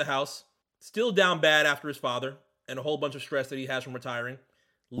struggling at the house, still down bad after his father, and a whole bunch of stress that he has from retiring,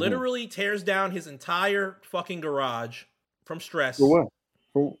 literally tears down his entire fucking garage from stress. For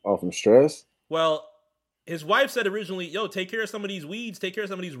what? From stress? Well, his wife said originally, yo, take care of some of these weeds, take care of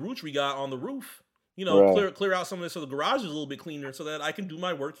some of these roots we got on the roof. Clear out some of this so the garage is a little bit cleaner so that I can do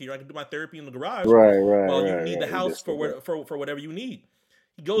my work here. I can do my therapy in the garage. Well, you need the house for whatever you need.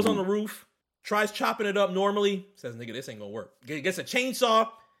 He goes on the roof, tries chopping it up normally, says, nigga, this ain't gonna work. Gets a chainsaw,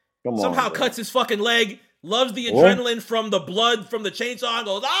 somehow cuts his fucking leg, loves the adrenaline from the blood from the chainsaw and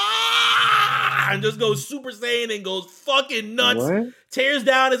goes, and just goes Super Saiyan and goes fucking nuts. Tears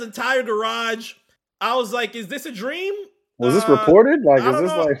down his entire garage. I was like, is this a dream? Was this reported? Like, I is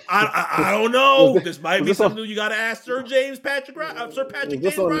this know. like? I don't know. This might be something you got to ask Sir Patrick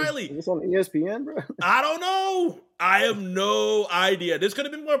James Riley. Is this on ESPN, bro? I don't know. I have no idea. This could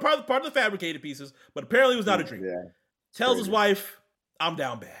have been more part of the fabricated pieces, but apparently it was not a dream. Yeah. Tells his wife, "I'm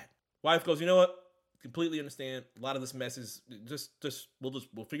down bad." Wife goes, "You know what? Completely understand. A lot of this mess is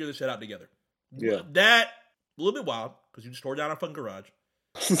we'll figure this shit out together." Yeah. That a little bit wild because you just tore down our fucking garage.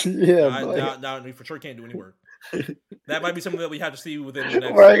 Now we for sure can't do any work. That might be something that we have to see within the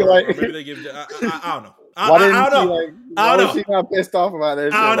next. Or maybe they give. I don't know. Why didn't she know. like? I Why don't was know. she not pissed off about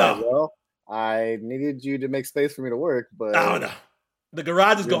it? I don't Like, know. well, I needed you to make space for me to work, but I don't know. The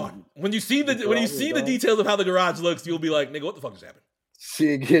garage is Yeah. gone. When you see the garage is gone. details of how the garage looks, you'll be like, nigga, what the fuck just happened?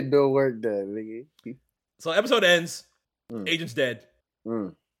 she ain't get no work done, nigga. So episode ends. Mm. Agent's dead.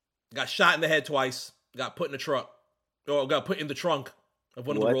 Mm. Got shot in the head twice. Got put in the truck. Or got put in the trunk of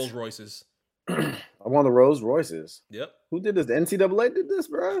one of the What? Rolls Royces. One of the Rolls Royces. Yep. Who did this? The NCAA did this,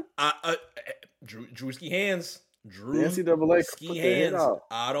 bro. Drewski hands. The NCAA Ski put their head hands. out.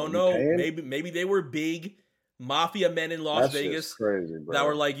 I don't You know. paying? Maybe they were big mafia men in Las That's Vegas just crazy, bro. that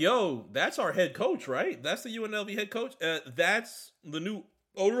were like, "Yo, that's our head coach, right? That's the UNLV head coach. That's the new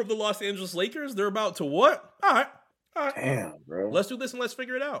owner of the Los Angeles Lakers. They're about to what? All right. Damn, bro. Let's do this and let's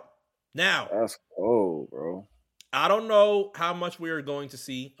figure it out." Now, That's cold, bro. I don't know how much we are going to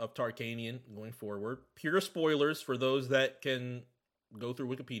see of Tarkanian going forward. Pure spoilers for those that can go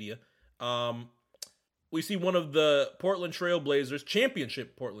through Wikipedia. We see one of the Portland Trailblazers,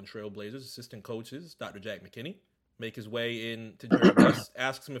 championship Portland Trailblazers, assistant coaches, Dr. Jack McKinney, make his way into Jerry West,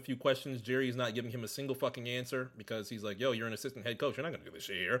 asks him a few questions. Jerry is not giving him a single fucking answer because he's like, yo, you're an assistant head coach. You're not going to do this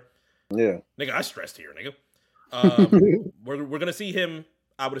shit here. Yeah. Nigga, I stressed here, nigga. We're going to see him,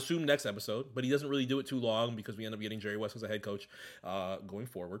 I would assume, next episode, but he doesn't really do it too long because we end up getting Jerry West as a head coach going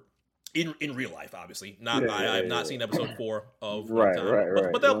forward. In real life, obviously. I have not seen episode 4 of Right.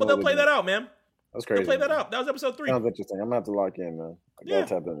 But they'll play that out, man. That's crazy. They'll play that out. That was episode 3. Sounds interesting. I'm gonna have to lock in, man. I gotta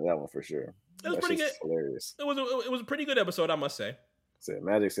tap into that one for sure. It was pretty good. Hilarious. It was a pretty good episode, I must say. Said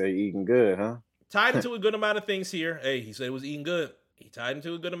Magic said you eating good, huh? Tied into a good amount of things here. Hey, he said it was eating good. He tied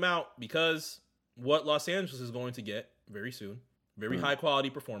into a good amount because what Los Angeles is going to get very soon, very high quality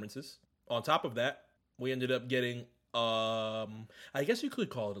performances. On top of that, we ended up getting I guess you could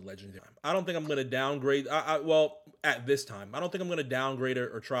call it a legendary. I don't think I'm going to downgrade. Well, at this time, I don't think I'm going to downgrade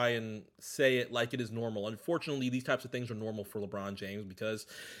it or try and say it like it is normal. Unfortunately, these types of things are normal for LeBron James because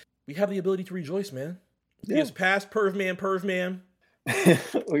we have the ability to rejoice, man. Yeah. He has passed Perv Man.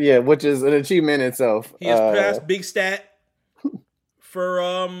 Yeah, which is an achievement in itself. He has passed Big Stat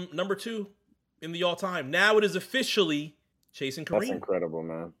for number 2 in the all-time. Now it is officially chasing Kareem. That's incredible,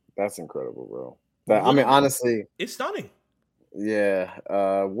 man. That's incredible, bro. I mean, honestly, it's stunning.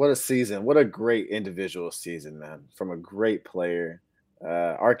 Yeah, what a season! What a great individual season, man. From a great player,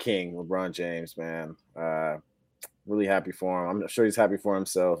 our king, LeBron James, man. Really happy for him. I'm sure he's happy for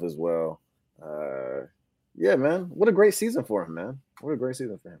himself as well. Yeah, man. What a great season for him, man. What a great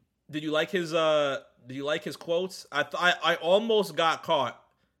season for him. Did you like his quotes? I almost got caught.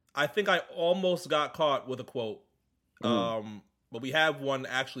 I think I almost got caught with a quote. But we have one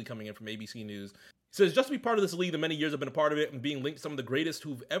actually coming in from ABC News. It says, just to be part of this league, the many years I've been a part of it and being linked to some of the greatest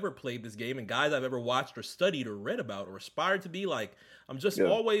who've ever played this game and guys I've ever watched or studied or read about or aspired to be like, I'm just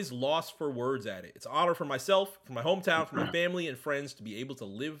always lost for words at it. It's an honor for myself, for my hometown, for my family and friends to be able to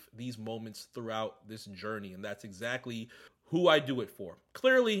live these moments throughout this journey. And that's exactly who I do it for.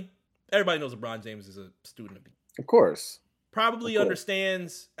 Clearly, everybody knows LeBron James is a student of Of course. Probably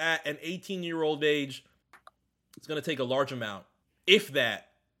understands at an 18-year-old age, it's going to take a large amount, if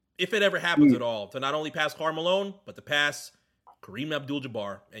it ever happens at all, to not only pass Karl Malone, but to pass Kareem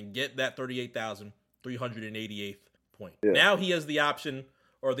Abdul-Jabbar and get that 38,388th point. Yeah. Now he has the option,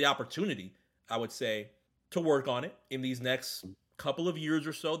 or the opportunity, I would say, to work on it in these next couple of years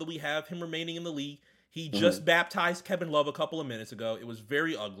or so that we have him remaining in the league. He just baptized Kevin Love a couple of minutes ago. It was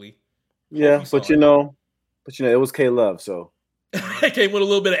very ugly. Yeah, but you know, it was K Love, so. It came with a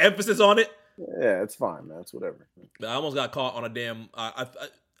little bit of emphasis on it. Yeah, it's fine, man. It's whatever. I almost got caught on a damn...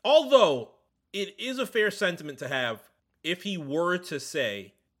 although, it is a fair sentiment to have if he were to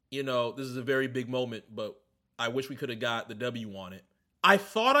say, you know, this is a very big moment, but I wish we could have got the W on it. I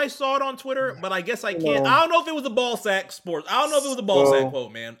thought I saw it on Twitter, but I guess I can't. I don't know if it was a ball sack sports. I don't know if it was a ball sack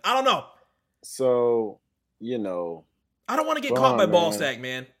quote, man. I don't know. So, you know... I don't want to get caught by ball sack,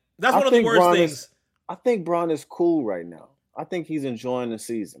 man. That's one of the worst things. I think Bron is cool right now. I think he's enjoying the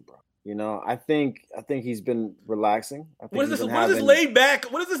season, bro. You know, I think he's been relaxing. What is this laid back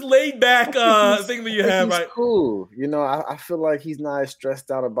thing that you have? Right? Cool. You know, I feel like he's not as stressed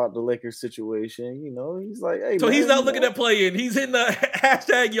out about the Lakers situation. You know, he's like, hey, so man, he's not looking at playing. He's in the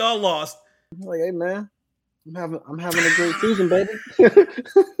hashtag y'all lost. I'm like, hey man, I'm having a great season, baby.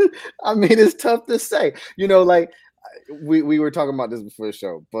 I mean, it's tough to say. You know, like we were talking about this before the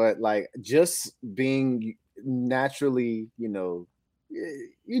show, but like just being naturally, you know.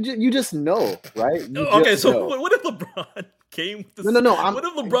 You just know, right? Okay, so know. What if LeBron came? No. What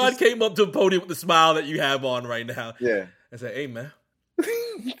if LeBron came up to a podium with the smile that you have on right now? Yeah, and said, "Hey, man,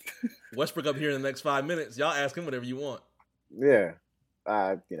 Westbrook up here in the next 5 minutes. Y'all ask him whatever you want." Yeah,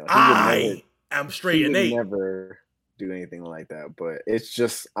 you know, I'm straight he and would eight. never do anything like that. But it's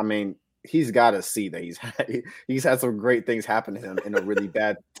just, I mean, he's got to see that he's had some great things happen to him in a really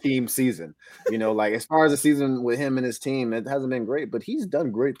bad team season. You know, like as far as the season with him and his team, it hasn't been great, but he's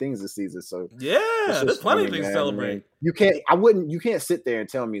done great things this season. So Yeah, it's there's just plenty funny, of things to man. celebrate. I mean, you can't sit there and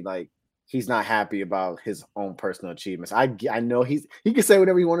tell me like he's not happy about his own personal achievements. I know he can say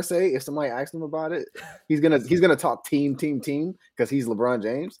whatever you want to say. If somebody asks him about it, he's gonna talk team because he's LeBron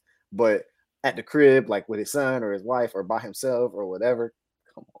James. But at the crib, like with his son or his wife or by himself or whatever,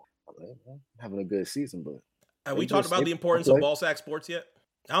 come on, man. Having a good season. But have we talked about the importance of ball sack sports yet?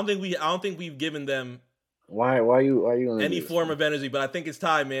 I don't think we've given them why are you any form of energy, but I think it's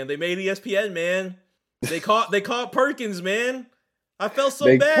time, man. They made ESPN, man. They caught Perkins, man. I felt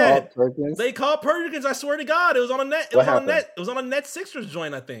so bad. They caught Perkins. I swear to God, it was on a net. It was on a net Sixers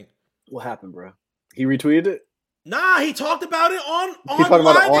joint, I think. What happened, bro? He retweeted it. Nah, he talked about it on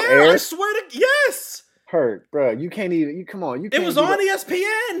live air. I swear to yes. Hurt, bro. You can't even. You come on. You. Can't it was on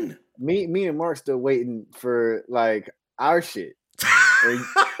ESPN. Me and Mark still waiting for like our shit.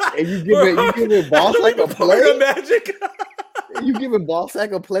 And you giving Ballsack a play? Magic. You giving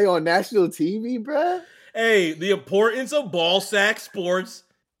Ballsack a play on national TV, bro? Hey, the importance of Ballsack sports.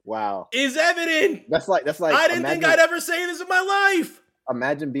 Wow, is evident. That's like. I didn't think I'd ever say this in my life.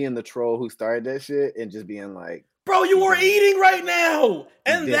 Imagine being the troll who started that shit and just being like, bro, you are eating right now.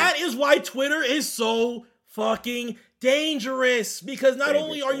 And that is why Twitter is so fucking dangerous. Because not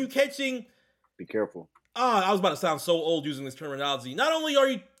only are you catching... Be careful. I was about to sound so old using this terminology. Not only are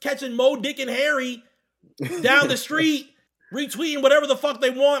you catching Mo, Dick, and Harry down the street, retweeting whatever the fuck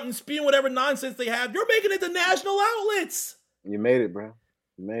they want and spewing whatever nonsense they have, you're making it to national outlets. You made it, bro.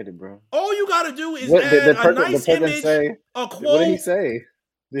 You made it, bro. All you got to do is add a nice image, a quote. What did he say?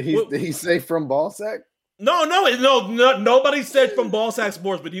 Did he say from Ballsack? No, nobody said from Ballsack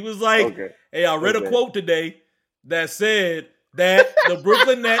Sports, but he was like, hey, I read a quote today that said that the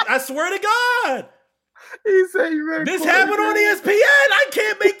Brooklyn Nets, I swear to God, he said you read this happened on ESPN. I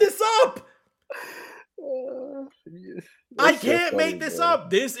can't make this up. I can't make this up.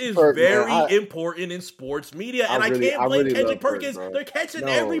 This is very important in sports media, and I can't blame Kendrick Perkins. They're catching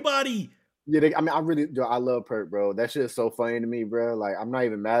everybody. Yeah, I love Perk, bro. That shit is so funny to me, bro. Like, I'm not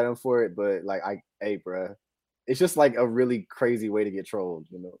even mad at him for it, but like, bro, it's just like a really crazy way to get trolled,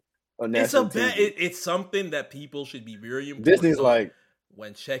 you know. It's something that people should be very important. Disney's like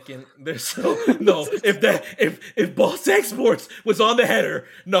when checking. There's so no. If Ballsack Sports was on the header,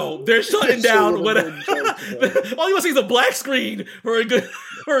 no, they're shutting down. All you want to see is a black screen for a good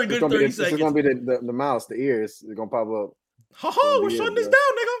 30 seconds. It's gonna be the mouse, the ears. It's gonna pop up. We're shutting this down,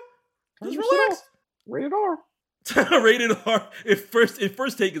 nigga. Just relax. Rated R. Rated R. If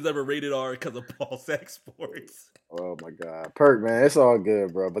first take is ever rated R because of Ballsack Sports. Oh my God, Perk, man, it's all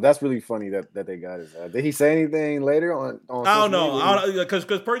good, bro. But that's really funny that they got his. Did he say anything later on? I don't know. Because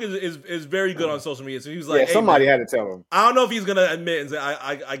Perk is very good on social media. So he was like, hey, somebody had to tell him. I don't know if he's gonna admit and say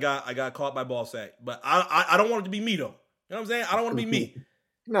I got caught by Ballsack, but I don't want it to be me though. You know what I'm saying? I don't want to be me.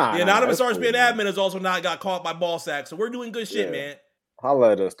 The anonymous RSPN admin has also not got caught by Ballsack, so we're doing good shit, man.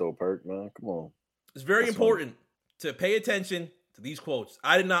 Holla at us though, Perk, man. Come on. It's very important to pay attention to these quotes.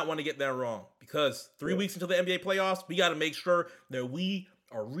 I did not want to get that wrong because 3 weeks until the NBA playoffs, we got to make sure that we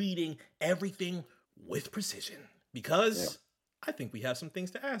are reading everything with precision because I think we have some things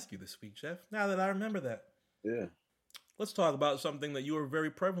to ask you this week, Jeff, now that I remember that. Yeah. Let's talk about something that you were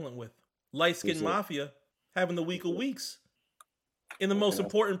very prevalent with. Light Skin Mafia having the week of weeks in the most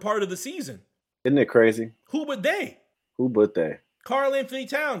important part of the season. Isn't it crazy? Who but they? Karl Anthony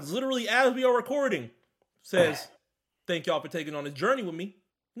Towns, literally as we are recording, says, thank y'all for taking on this journey with me.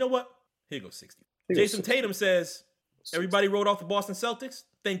 You know what? Here goes 60. Jason Tatum says, everybody wrote off the Boston Celtics.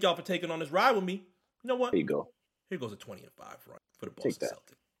 Thank y'all for taking on this ride with me. You know what? Here you go. Here goes a 20-5 run for the Boston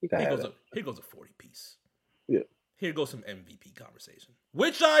Celtics. Here goes a 40 piece. Yeah. Here goes some MVP conversation,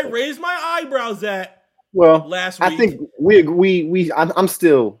 which I raised my eyebrows at. Well, last week. I think I'm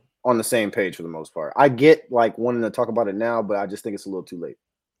still on the same page for the most part. I get like wanting to talk about it now, but I just think it's a little too late.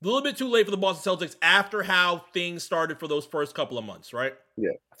 A little bit too late for the Boston Celtics after how things started for those first couple of months, right?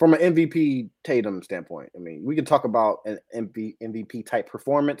 Yeah. From an MVP Tatum standpoint, I mean, we can talk about an MVP type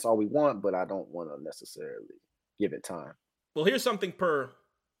performance all we want, but I don't want to necessarily give it time. Well, here's something per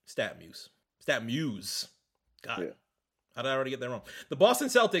StatMuse. God, how did I already get that wrong? The Boston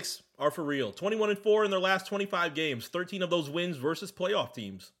Celtics are for real. 21-4 in their last 25 games. 13 of those wins versus playoff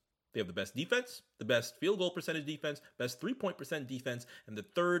teams. They have the best defense, the best field goal percentage defense, best 3-point % defense, and the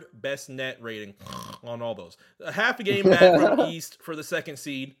third best net rating on all those. A half a game back from East for the second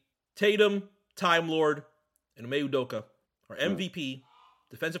seed. Tatum, Time Lord, and Ime Udoka are MVP,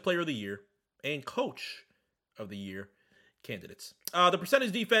 Defensive Player of the Year, and Coach of the Year candidates. The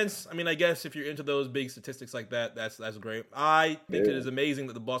percentage defense, I mean, I guess if you're into those big statistics like that, that's great. I think it is amazing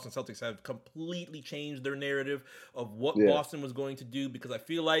that the Boston Celtics have completely changed their narrative of what Boston was going to do, because I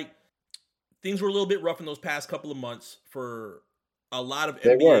feel like things were a little bit rough in those past couple of months for a lot of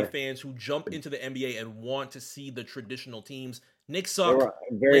NBA fans who jump into the NBA and want to see the traditional teams. Knicks suck,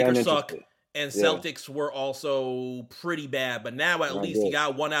 Lakers suck, and Celtics were also pretty bad. But now at least you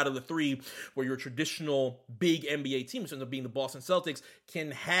got 1 out of the 3 where your traditional big NBA team, which ends up being the Boston Celtics,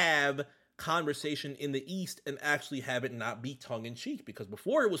 can have conversation in the East and actually have it not be tongue-in-cheek. Because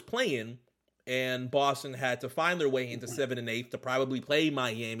before it was playing, and Boston had to find their way into 7 and 8 to probably play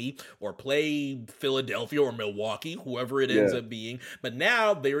Miami or play Philadelphia or Milwaukee, whoever it ends up being. But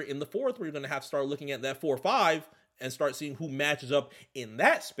now they're in the 4th, where you're going to have to start looking at that 4-5 and start seeing who matches up in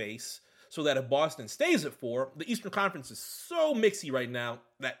that space, so that if Boston stays at 4, the Eastern Conference is so mixy right now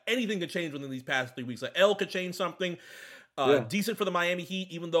that anything could change within these past 3 weeks. Like L could change something. Decent for the Miami Heat,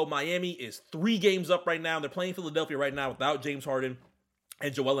 even though Miami is 3 games up right now. They're playing Philadelphia right now without James Harden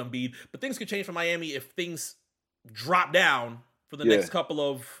and Joel Embiid. But things could change for Miami if things drop down for the next couple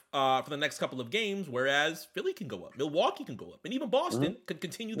of games, whereas Philly can go up, Milwaukee can go up, and even Boston could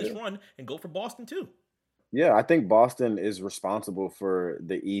continue this run and go for Boston too. Yeah, I think Boston is responsible for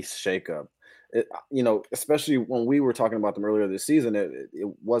the East shakeup. Especially when we were talking about them earlier this season, it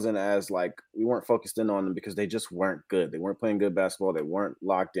wasn't as like we weren't focused in on them because they just weren't good. They weren't playing good basketball. They weren't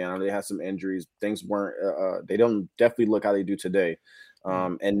locked down. They had some injuries. Things weren't. They don't definitely look how they do today.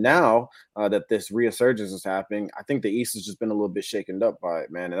 And now that this resurgence is happening, I think the East has just been a little bit shaken up by it,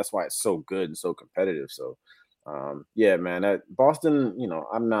 man. And that's why it's so good and so competitive. So, man, that Boston,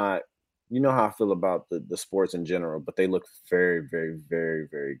 I'm not. You know how I feel about the sports in general, but they look very, very, very,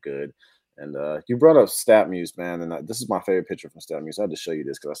 very good. And you brought up StatMuse, man, and this is my favorite picture from StatMuse. I had to show you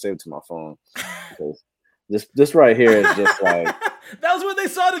this because I saved it to my phone. This right here is just like that was when they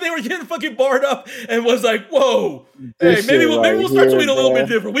saw that they were getting fucking barred up and was like, "Whoa, hey, maybe we'll start tweeting a little bit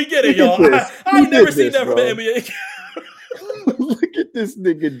different." We get it, y'all. I ain't never seen that from the NBA. Look at this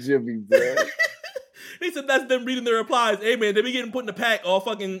nigga Jimmy, bro. He said that's them reading their replies. Hey, man, they be getting put in the pack all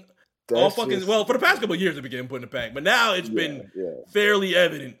fucking. For the past couple of years, they began putting it back, but now it's been fairly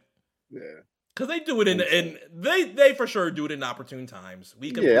evident. Yeah, because they do it and they for sure do it in opportune times.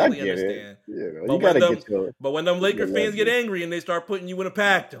 We completely understand. But when them Laker fans get angry and they start putting you in a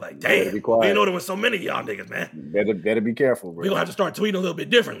pack, they're like, "Damn, we know there was so many of y'all niggas, man. Better be careful, bro. We gonna have to start tweeting a little bit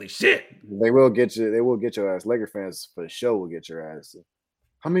differently." Shit, they will get you. They will get your ass. Laker fans for sure will get your ass.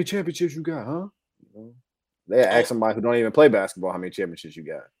 How many championships you got, huh? They ask somebody who don't even play basketball how many championships you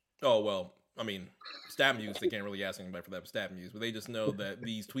got. Oh, well, I mean, StatMuse, they can't really ask anybody for that StatMuse, but they just know that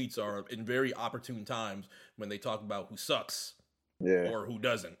these tweets are in very opportune times when they talk about who sucks or who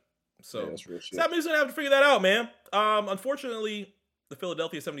doesn't. So StatMuse going to have to figure that out, man. Unfortunately, the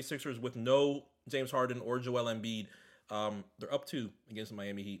Philadelphia 76ers with no James Harden or Joel Embiid, they're up 2 against the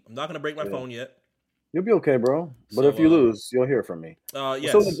Miami Heat. I'm not going to break my phone yet. You'll be okay, bro. But if you lose, you'll hear from me.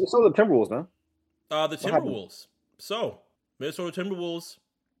 Yes. So the Timberwolves, man. The Timberwolves. So, Minnesota Timberwolves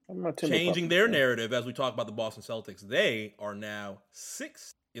changing their narrative as we talk about the Boston Celtics. They are now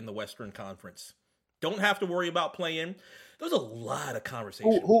 6th in the Western Conference. Don't have to worry about playing. There's a lot of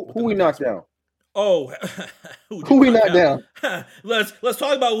conversation. Who we knocked down? Oh, who we knocked down? Let's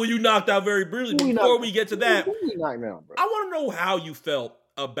talk about who you knocked out very briefly. Before we get to that, who we knocked down, bro? I want to know how you felt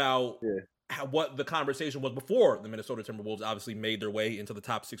about what the conversation was before the Minnesota Timberwolves obviously made their way into the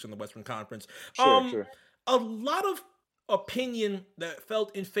top 6 in the Western Conference. Sure. A lot of opinion that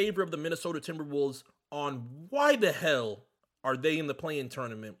felt in favor of the Minnesota Timberwolves on why the hell are they in the play-in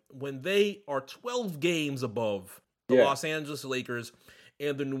tournament when they are 12 games above the Los Angeles Lakers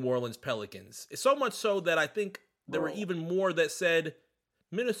and the New Orleans Pelicans. So much so that I think there were even more that said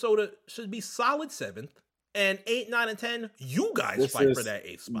Minnesota should be solid 7th, and 8, 9, and 10, you guys fight for that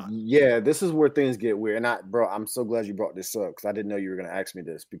 8th spot. Yeah, this is where things get weird. And I'm so glad you brought this up because I didn't know you were going to ask me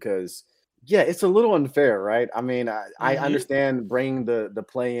this because it's a little unfair, right? I mean, I understand bringing the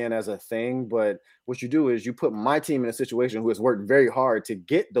play in as a thing, but what you do is you put my team in a situation who has worked very hard to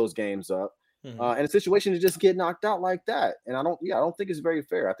get those games up, and a situation to just get knocked out like that. And I don't think it's very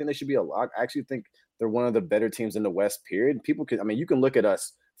fair. I think they should be I actually think they're one of the better teams in the West, period. You can look at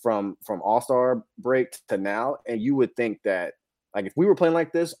us from All-Star break to now, and you would think that like if we were playing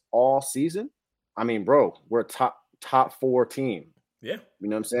like this all season, I mean, bro, we're a top 4 team. Yeah. You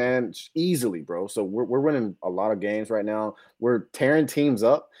know what I'm saying? Easily, bro. So we're winning a lot of games right now. We're tearing teams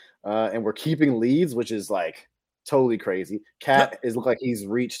up and we're keeping leads, which is like totally crazy. Cat is look like he's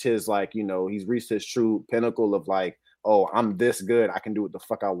reached his he's reached his true pinnacle of like oh, I'm this good. I can do what the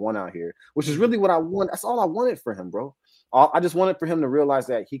fuck I want out here, which is really what I want. That's all I wanted for him, bro. I just wanted for him to realize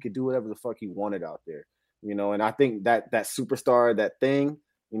that he could do whatever the fuck he wanted out there, and I think that superstar, that thing,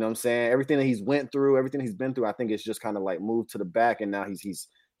 what I'm saying, everything that he's went through, everything he's been through, I think it's just kind of like moved to the back, and now he's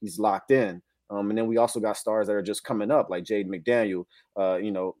locked in. And then we also got stars that are just coming up, like Jaden McDaniel,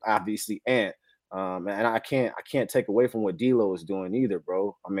 obviously Ant. And I can't take away from what D'Lo is doing either,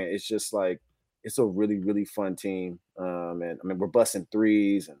 bro. I mean, it's just like it's a really, really fun team. And I mean, we're busting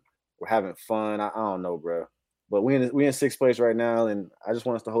threes and we're having fun. I don't know, bro. But we in sixth place right now, and I just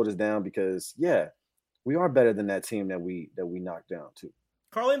want us to hold us down because we are better than that team that we knocked down too.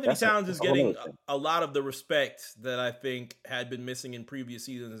 Karl-Anthony Towns is getting a lot of the respect that I think had been missing in previous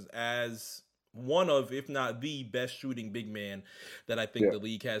seasons as one of, if not the best shooting big man that I think the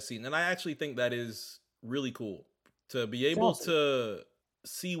league has seen. And I actually think that is really cool to be able to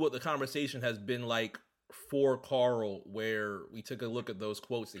see what the conversation has been like for Karl, where we took a look at those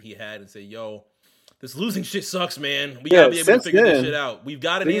quotes that he had and say, yo, this losing shit sucks, man. We got to be able to figure this shit out. We've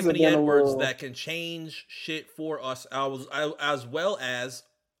got an Anthony Edwards that can change shit for us, as well as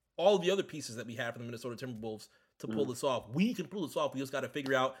all the other pieces that we have for the Minnesota Timberwolves to pull this off. We can pull this off. We just got to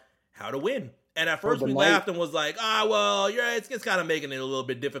figure out how to win. And at first we laughed and was like, it's kind of making it a little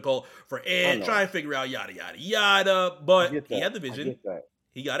bit difficult for Ant, try and figure out yada, yada, yada. But he had the vision.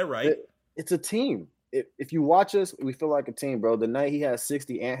 He got it right. It's a team. If you watch us, we feel like a team, bro. The night he had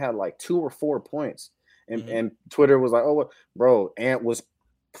 60, Ant had like 2 or 4 points. And Twitter was like, oh, bro, Ant was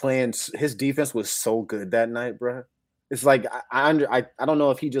playing. His defense was so good that night, bro. It's like I don't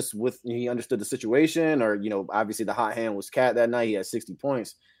know if he understood the situation or, obviously the hot hand was Cat that night. He had 60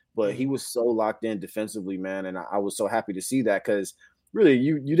 points. But he was so locked in defensively, man, and I was so happy to see that because really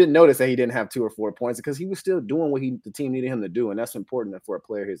you didn't notice that he didn't have 2 or 4 points because he was still doing what the team needed him to do, and that's important for a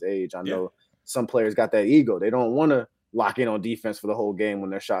player his age. I know some players got that ego; they don't want to lock in on defense for the whole game when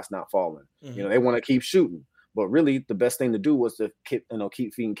their shot's not falling. They want to keep shooting. But really, the best thing to do was to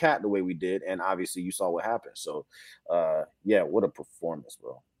keep feeding Cat the way we did, and obviously you saw what happened. So, what a performance,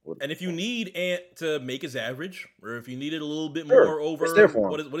 bro. And if you need Ant to make his average, or if you need it a little bit more over,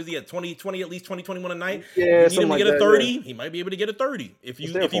 what is he at? 20, at least 20, 21 a night? Yeah, you need him to get a 30, he might be able to get a 30. If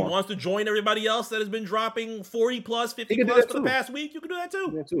he wants to join everybody else that has been dropping 40 plus, 50 plus for the past week, you can do that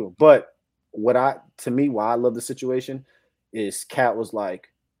too. Yeah, too. But why I love the situation is Cat was like,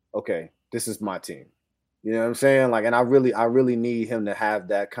 okay, this is my team. You know what I'm saying? Like, and I really need him to have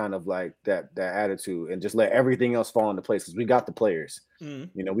that kind of like that attitude and just let everything else fall into place because we got the players.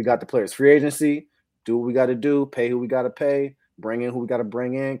 We got the players. Free agency, do what we got to do, pay who we got to pay, bring in who we got to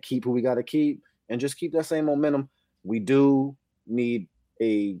bring in, keep who we got to keep, and just keep that same momentum. We do need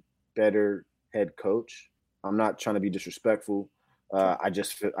a better head coach. I'm not trying to be disrespectful. I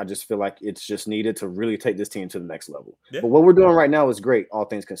just feel like it's just needed to really take this team to the next level. Yeah. But what we're doing right now is great, all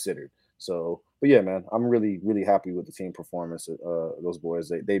things considered. So, but yeah, man, I'm really, really happy with the team performance. Those boys,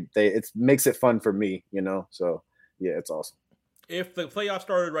 they it makes it fun for me, So, yeah, it's awesome. If the playoffs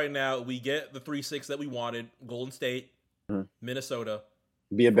started right now, we get the 3-6 that we wanted. Golden State, Minnesota,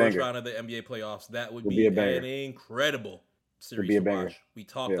 be a banger. First round of the NBA playoffs. That would be an incredible series to watch. We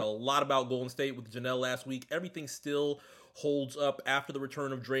talked a lot about Golden State with Janelle last week. Everything still holds up after the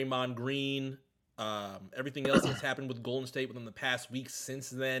return of Draymond Green. Everything else that's happened with Golden State within the past week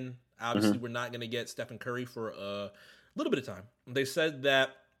since then. Obviously, we're not going to get Stephen Curry for a little bit of time. They said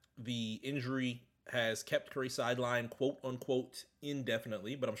that the injury has kept Curry sidelined, quote unquote,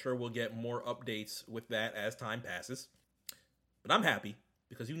 indefinitely, but I'm sure we'll get more updates with that as time passes. But I'm happy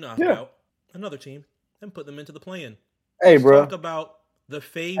because you knocked out another team and put them into the play-in. Hey, Let's bro. talk about the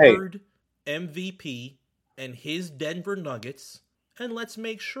favored MVP and his Denver Nuggets, and let's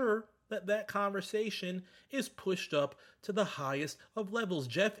make sure that conversation is pushed up to the highest of levels.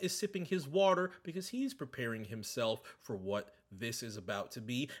 Jeff is sipping his water because he's preparing himself for what this is about to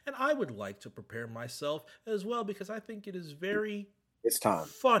be. And I would like to prepare myself as well because I think it is it's time.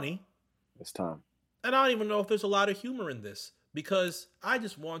 Funny. It's time. And I don't even know if there's a lot of humor in this because I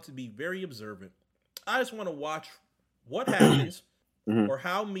just want to be very observant. I just want to watch what happens or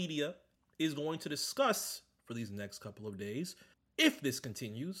how media is going to discuss for these next couple of days. If this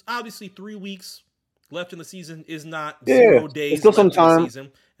continues, obviously 3 weeks left in the season is not 0 days still some left time. in the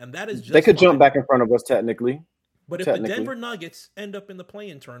season, and that is just they could jump back in front of us technically. But if the Denver Nuggets end up in the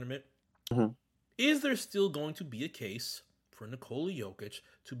play-in tournament, is there still going to be a case for Nikola Jokic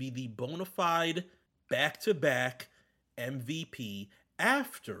to be the bona fide back-to-back MVP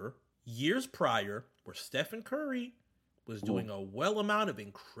after years prior where Stephen Curry was doing a well amount of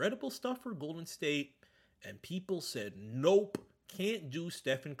incredible stuff for Golden State and people said, nope, can't do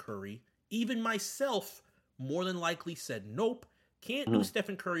Stephen Curry. Even myself more than likely said, nope, can't do Mhm.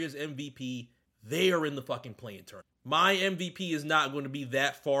 Stephen Curry as MVP. They are in the fucking play-in tournament. My MVP is not going to be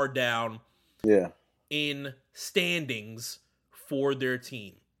that far down Yeah. in standings for their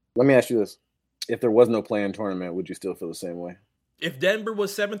team. Let me ask you this. If there was no play-in tournament, would you still feel the same way? If Denver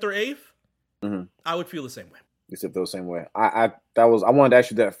was 7th or 8th, Mhm. I would feel the same way. You still feel the same way. I wanted to ask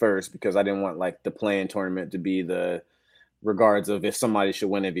you that first because I didn't want like the play-in tournament to be the regards of if somebody should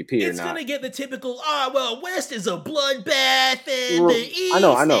win MVP or It's not. gonna get the typical, West is a bloodbath and the East I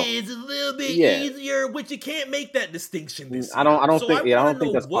know. is a little bit Yeah. easier, which you can't make that distinction this year. I don't So think I want to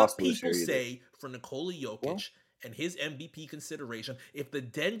think know that's what possible this people year either. say for Nikola Jokic and his MVP consideration if the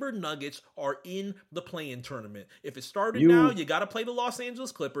Denver Nuggets are in the play-in tournament. If it started now, you got to play the Los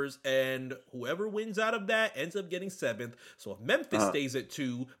Angeles Clippers, and whoever wins out of that ends up getting 7th. So if Memphis stays at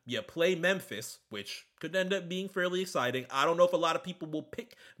 2, you play Memphis, which could end up being fairly exciting. I don't know if a lot of people will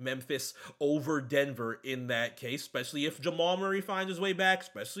pick Memphis over Denver in that case, especially if Jamal Murray finds his way back,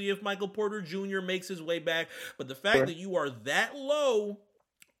 especially if Michael Porter Jr. makes his way back. But the fact that you are that low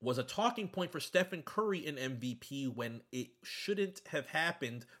was a talking point for Stephen Curry in MVP when it shouldn't have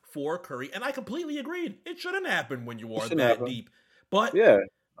happened for Curry. And I completely agreed. It shouldn't happen when you are that deep. But they're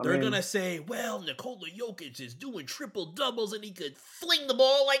going to say, well, Nikola Jokic is doing triple doubles and he could fling the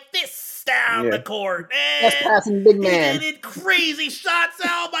ball like this down the court. That's passing big man. He did crazy shots.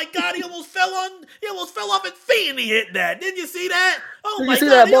 Oh my God, he almost fell off his feet and he hit that. Didn't you see that? Oh my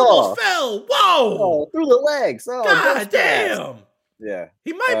God, he almost fell. Whoa. Oh, through the legs. Oh, God damn. Yeah.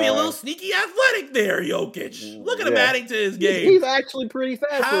 He might be a little sneaky athletic there, Jokic. Look at him adding to his game. He's actually pretty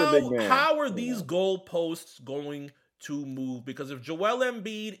fast for a big man. How are these goalposts going to move? Because if Joel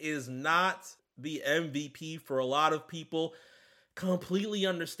Embiid is not the MVP for a lot of people, completely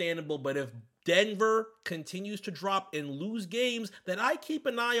understandable. But if Denver continues to drop and lose games that I keep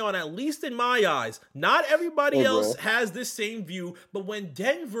an eye on, at least in my eyes, not everybody else has this same view, but when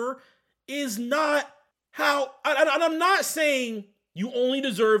Denver is not and I'm not saying you only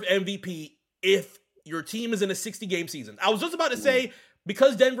deserve MVP if your team is in a 60-game season. I was just about to say,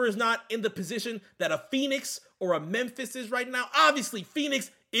 because Denver is not in the position that a Phoenix or a Memphis is right now, obviously Phoenix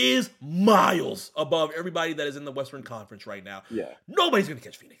is miles above everybody that is in the Western Conference right now. Yeah. Nobody's going to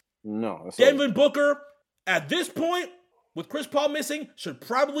catch Phoenix. No. Devin Booker, at this point, with Chris Paul missing, should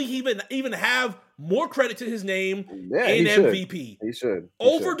probably even have more credit to his name in MVP. He should.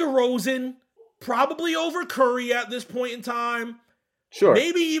 Over DeRozan, probably over Curry at this point in time. Sure.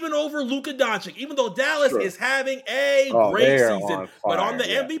 Maybe even over Luka Doncic, even though Dallas is having a great season. But on the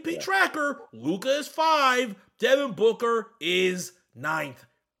MVP tracker, Luka is 5, Devin Booker is 9th.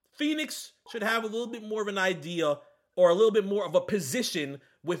 Phoenix should have a little bit more of an idea or a little bit more of a position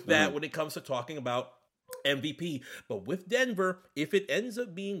with that when it comes to talking about MVP. But with Denver, if it ends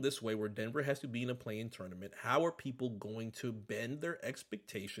up being this way where Denver has to be in a play-in tournament, how are people going to bend their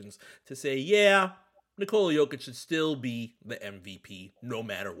expectations to say, yeah, Nikola Jokic should still be the MVP no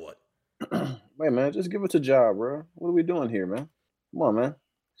matter what? Wait, man, just give it to Ja, bro. What are we doing here, man? Come on, man.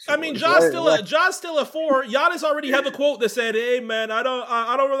 I mean, Ja's still at 4. Giannis already have a quote that said, "Hey, man,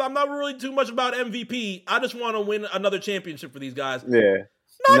 I'm not really too much about MVP. I just want to win another championship for these guys." Yeah.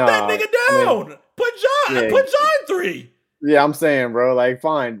 Knock that nigga down. I mean, put Ja in 3. Yeah, I'm saying, bro. Like,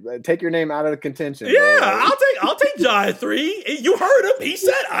 fine, take your name out of the contention. Yeah, bro. I'll take Ja at 3. You heard him. He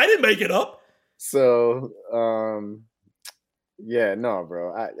said, I didn't make it up. So, yeah, no,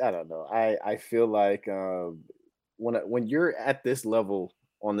 bro. I don't know. I feel like when you're at this level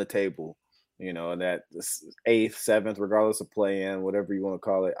on the table, you know, that 8th, 7th, regardless of play-in, whatever you want to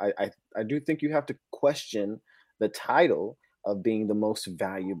call it, I do think you have to question the title of being the most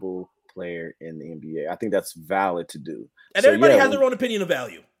valuable player in the NBA. I think that's valid to do. And everybody has their own opinion of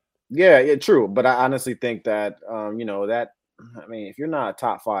value. Yeah, true. But I honestly think that, if you're not a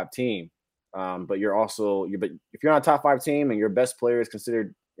top 5 team, but if you're not a top 5 team and your best player is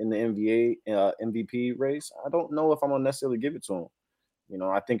considered in the NBA MVP race, I don't know if I'm gonna necessarily give it to him. You know,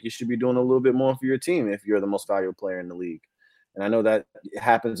 I think you should be doing a little bit more for your team if you're the most valuable player in the league. And I know that it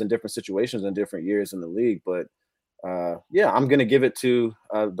happens in different situations in different years in the league, but I'm gonna give it to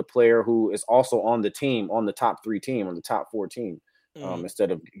the player who is also on the team, on the top 3 team, on the top 4 team,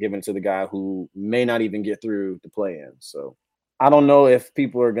 instead of giving it to the guy who may not even get through the play-in. So I don't know if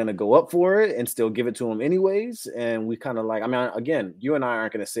people are going to go up for it and still give it to him anyways. And we kind of again, you and I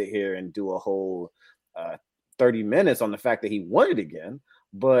aren't going to sit here and do a whole 30 minutes on the fact that he won it again.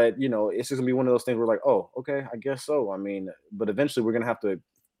 But, you know, it's just going to be one of those things where like, oh, okay, I guess so. I mean, but eventually we're going to have to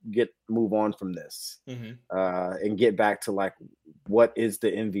move on from this and get back to like, what is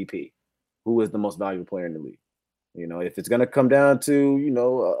the MVP? Who is the most valuable player in the league? You know, if it's going to come down to, you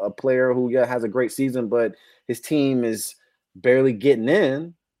know, a player who has a great season, but his team is barely getting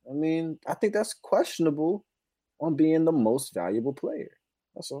in, I mean, I think that's questionable on being the most valuable player.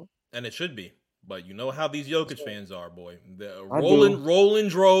 That's all. And it should be. But you know how these Jokic fans are, boy. They're rolling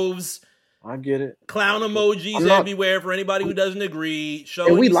droves. I get it. Clown emojis everywhere for anybody who doesn't agree.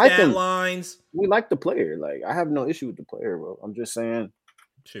 Showing we like stat him. lines. We like the player. Like, I have no issue with the player, bro. I'm just saying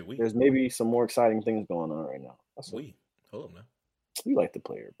there's maybe some more exciting things going on right now. Hold up now. You like the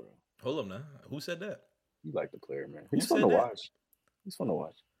player, bro. Hold up now. Who said that? You like the player, man. He's fun to watch. He's fun to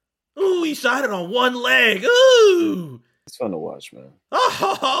watch. Ooh, he shot it on one leg. Ooh. It's fun to watch, man.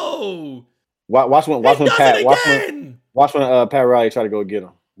 Oh. Watch when Pat Riley try to go get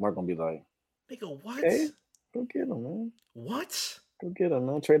him. Mark gonna be like, nigga, what? Okay, go get him, man. What? Go get him,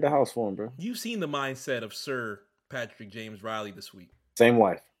 man. Trade the house for him, bro. You've seen the mindset of Sir Patrick James Riley this week. Same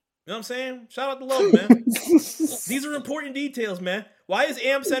wife. You know what I'm saying? Shout out to Love, man. These are important details, man. Why is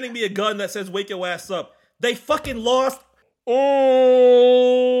Am sending me a gun that says wake your ass up? They fucking lost. Oh,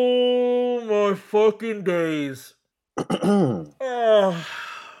 my fucking days. Oh,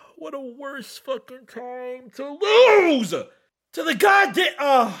 what a worse fucking time to lose to the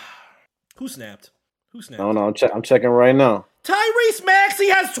goddamn. Who snapped? I don't know. I'm checking right now. Tyrese Maxey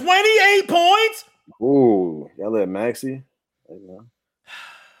has 28 points. Ooh, y'all let Maxey.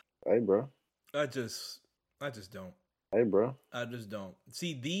 Hey, bro. I just don't. Hey, bro. I just don't.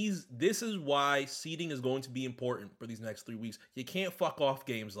 See, this is why seeding is going to be important for these next 3 weeks. You can't fuck off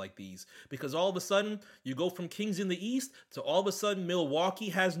games like these because all of a sudden you go from Kings in the East to all of a sudden Milwaukee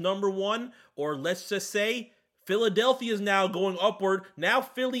has number one, or let's just say Philadelphia is now going upward. Now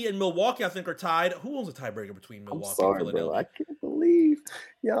Philly and Milwaukee, I think, are tied. Who owns a tiebreaker between Milwaukee and Philadelphia? Bro. I can't believe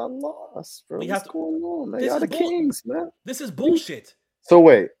y'all lost, bro. What's going on, man? Y'all the Kings, man. This is bullshit. So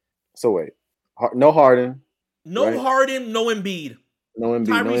wait. No Harden. No right? Harden, no Embiid.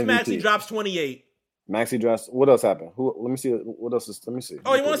 Tyrese Maxey drops 28. Maxey drops. What else happened? Let me see. What else is? Let me see.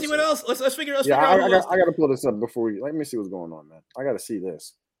 Oh, you want to see what else? Let's figure out. I got to pull this up before you. Let me see what's going on, man. I got to see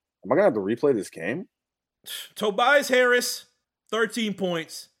this. Am I gonna have to replay this game? Tobias Harris, 13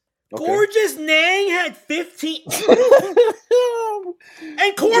 points. Okay. Gorgeous Nang had 15. And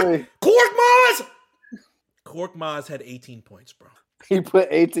Kork Maz had 18 points, bro. He put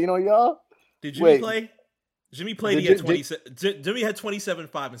 18 on y'all? Did Jimmy play? Jimmy played. He had 27. Jimmy had 27,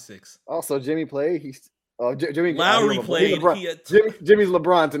 5, and 6. Also, Jimmy played. Jimmy Lowry played. Jimmy's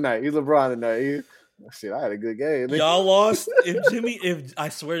LeBron tonight. He's LeBron tonight. Shit, I had a good game. Y'all lost. If I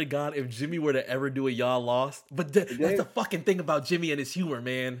swear to God, if Jimmy were to ever do it, y'all lost. But that's the fucking thing about Jimmy and his humor,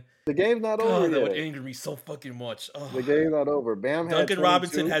 man. The game's not over yet. That would anger me so fucking much. Oh. The game's not over. Bam had Duncan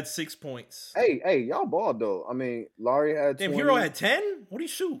Robinson had 6 points. Hey, y'all balled though. I mean, Laurie had 20. Damn, Hero had 10? What do you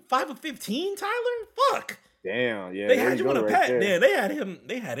shoot? 5 of 15, Tyler? Fuck. Damn, yeah. They had you in a pet. Yeah, they had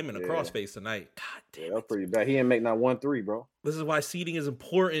him in a crossface tonight. God damn. That's pretty bad. He didn't make not 1-3, bro. This is why seeding is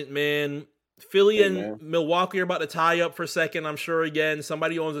important, man. Philly and Milwaukee are about to tie up for second, I'm sure, again.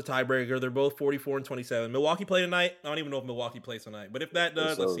 Somebody owns a tiebreaker. They're both 44 and 27. Milwaukee play tonight? I don't even know if Milwaukee plays tonight. But if that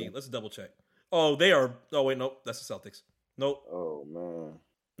does, let's see. Let's double check. Oh, they are. Oh, wait, nope. That's the Celtics. Nope. Oh, man.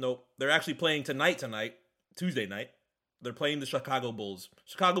 Nope. They're actually playing tonight, Tuesday night. They're playing the Chicago Bulls.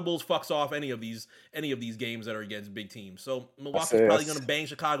 Chicago Bulls fucks off any of these games that are against big teams. So Milwaukee's probably going to bang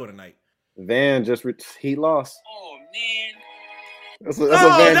Chicago tonight. Van he lost. Oh, man. That's what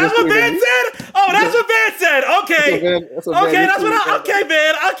Van said. Oh, that's what Van said. Okay. That's what okay,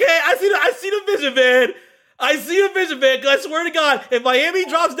 Van. Okay, I see the vision, Van. I see the vision, Van. Because I swear to God, if Miami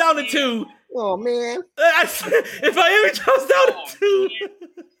drops down to 2, oh man. If Miami drops down to 2.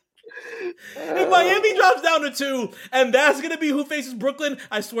 If Miami drops down to 2, and that's going to be who faces Brooklyn,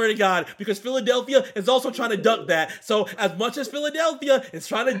 I swear to God, because Philadelphia is also trying to duck that. So as much as Philadelphia is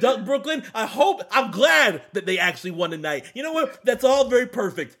trying to duck Brooklyn, I'm glad that they actually won tonight. You know what? That's all very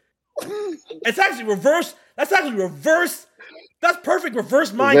perfect. It's actually reverse. That's perfect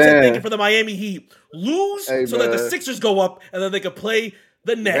reverse mindset thinking for the Miami Heat. Lose so that the Sixers go up, and then they can play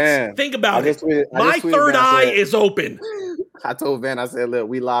the Nets. Think about it. My third eye is open. I told Van, I said, look,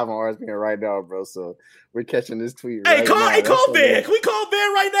 we live on RSPN right now, bro. So we're catching this tweet. Hey, call Van. Can we call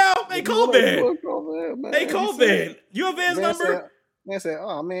Van right now? Hey, call Van. Hey, call Van. You have Van's number? Man said,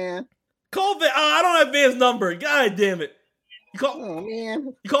 oh, man. Call Van. Oh, I don't have Van's number. God damn it. You calling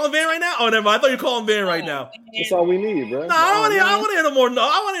Van right now? Oh, never mind. I thought you were calling Van right now. That's all we need, bro. No, I want to hear no more. No,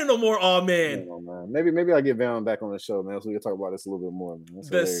 I want to hear no more. Oh, man. Maybe I'll get Van back on the show, man, so we can talk about this a little bit more.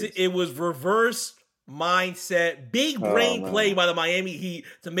 It was reverse mindset, big brain play by the Miami Heat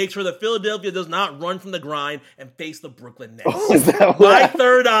to make sure that Philadelphia does not run from the grind and face the Brooklyn Nets. My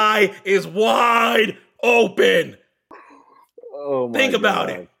third eye is wide open. Oh my Think about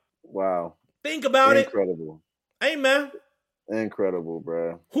God. it. Wow. Think about Incredible. it. Hey, man. Incredible,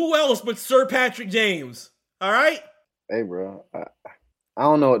 bro. Who else but Sir Patrick James? All right? Hey, bro. I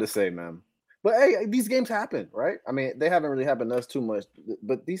don't know what to say, man. But hey, these games happen, right? I mean, they haven't really happened to us too much,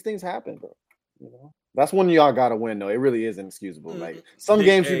 but these things happen, bro. You know, that's when y'all gotta win, though. It really is inexcusable. Like some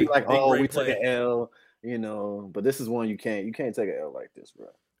games, you be like, "Oh, we took an L," you know. But this is one you can't take an L like this, bro.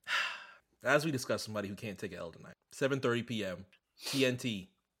 As we discuss somebody who can't take an L tonight, 7:30 p.m. TNT.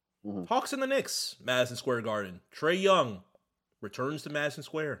 Hawks and the Knicks, Madison Square Garden. Trae Young returns to Madison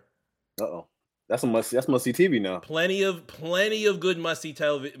Square. Uh-oh. That's must-see TV now. Plenty of good must-see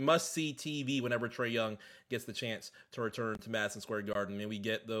TV whenever Trae Young gets the chance to return to Madison Square Garden, and we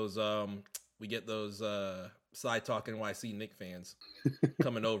get those side talk NYC Knicks fans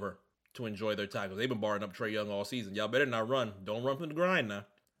coming over to enjoy their time because they've been barring up Trae Young all season. Y'all better not run. Don't run from the grind now.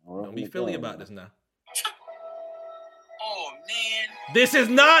 Don't be Philly about this now. Oh man, this is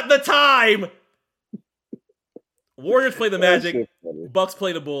not the time. Warriors play the Magic. Bucks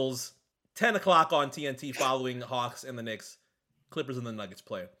play the Bulls. 10 o'clock on TNT following Hawks and the Knicks. Clippers and the Nuggets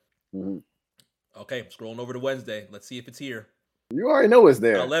play. Okay, scrolling over to Wednesday. Let's see if it's here. You already know it's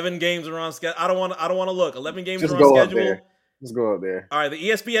there. 11 games are on schedule. I don't want to look. 11 games are on schedule. Let's go up there. All right, the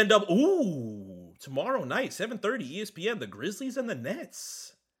ESPN double. Ooh, tomorrow night, 7:30 ESPN, the Grizzlies and the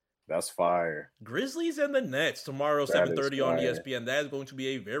Nets. That's fire. Grizzlies and the Nets tomorrow, 7:30 on ESPN. That is going to be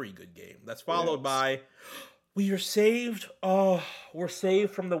a very good game. That's followed by... We are saved. Oh, we're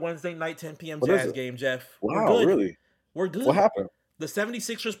saved from the Wednesday night 10 p.m. Jazz game, Jeff. Wow, we're good. Really? We're good. What happened? The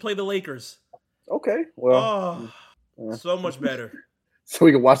 76ers play the Lakers. Okay, well. So much better. So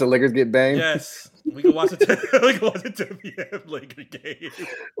we can watch the Lakers get banged? Yes. We can watch a 10 p.m. Laker game.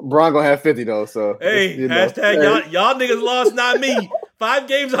 Bron gonna have 50, though, so. Hey, hashtag y'all niggas lost, not me. 5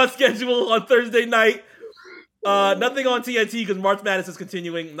 games on schedule on Thursday night. Nothing on TNT because March Madness is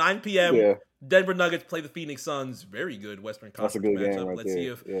continuing. 9 p.m. Yeah. Denver Nuggets play the Phoenix Suns. Very good Western Conference matchup. Right Let's see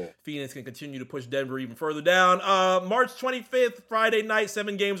if Phoenix can continue to push Denver even further down. March 25th, Friday night,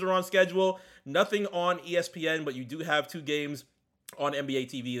 7 games are on schedule. Nothing on ESPN, but you do have 2 games on NBA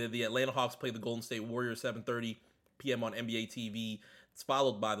TV. The Atlanta Hawks play the Golden State Warriors, 7:30 p.m. on NBA TV. It's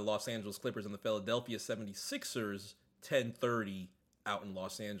followed by the Los Angeles Clippers and the Philadelphia 76ers, 10:30 out in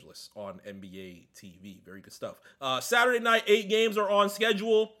Los Angeles on NBA TV. Very good stuff. Saturday night, 8 games are on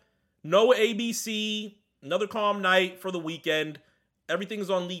schedule. No ABC, another calm night for the weekend. Everything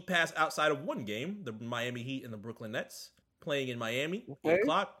is on League Pass outside of one game, the Miami Heat and the Brooklyn Nets, playing in Miami, 8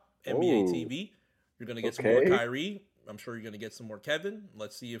 o'clock, NBA TV. You're going to get some more Kyrie. I'm sure you're going to get some more Kevin.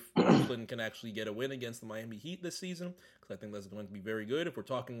 Let's see if Brooklyn can actually get a win against the Miami Heat this season, because I think that's going to be very good. If we're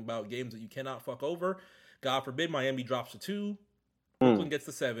talking about games that you cannot fuck over, God forbid Miami drops to 2, Brooklyn gets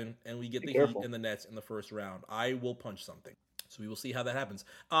the 7, and we get the Heat and the Nets in the first round. I will punch something. So we will see how that happens.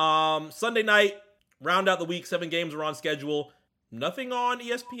 Sunday night, round out the week. 7 games are on schedule. Nothing on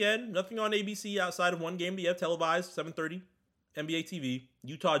ESPN, nothing on ABC outside of one game that you have televised, 7:30, NBA TV,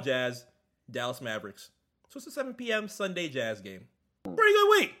 Utah Jazz, Dallas Mavericks. So it's a 7 p.m. Sunday Jazz game. Pretty good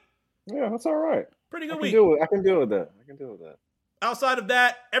week. Yeah, that's all right. Pretty good week. I can deal with that. Outside of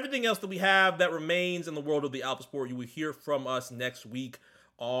that, everything else that we have that remains in the world of the Alpha Sport, you will hear from us next week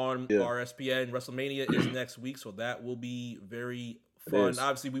on RSPN. WrestleMania is next week, so that will be very fun.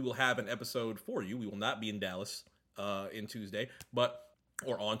 Obviously, we will have an episode for you. We will not be in Dallas on Tuesday,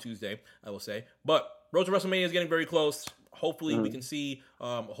 I will say. But Road to WrestleMania is getting very close. Hopefully, we can see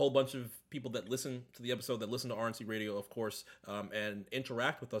a whole bunch of people that listen to the episode, that listen to RNC Radio, of course, and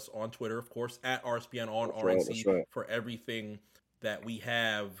interact with us on Twitter, of course, at RSPN on RNC for everything that we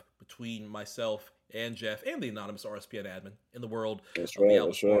have between myself and Jeff and the anonymous RSPN admin in the world of the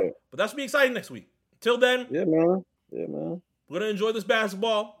Alpha Sport. But that's going to be exciting next week. Till then, man. We're going to enjoy this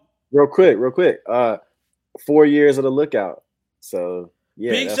basketball. Real quick. 4 years of the Lookout. So,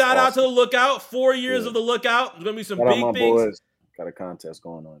 big shout out to the Lookout. 4 years of the Lookout. There's going to be some big things. Boys. Got a contest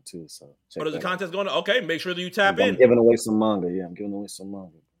going on, too. So there's a contest going on? Okay, make sure that you tap in. I'm giving away some manga.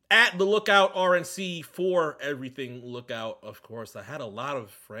 At the Lookout RNC for everything Lookout, of course. I had a lot of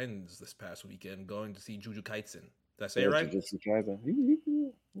friends this past weekend going to see Jujutsu Kaisen. Did I say it right? Jujutsu Kaisen.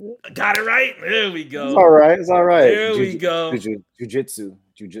 Got it right? There we go. It's all right. There we go. Jujutsu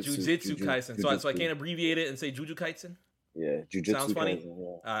Kaisen. So I can't abbreviate it and say Jujutsu Kaisen? Yeah, Jujutsu. Sounds funny.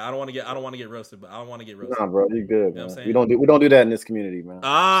 Kaisen, I don't want to get roasted, but I don't want to get roasted. Nah, bro, you good. You know what I'm saying? We don't do that in this community, man.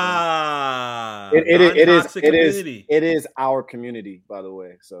 It is our community, by the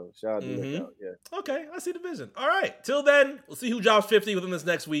way. So shout out to Lookout. Yeah. Okay, I see the vision. All right. Till then, we'll see who drops 50 within this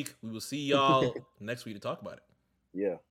next week. We will see y'all next week to talk about it. Yeah.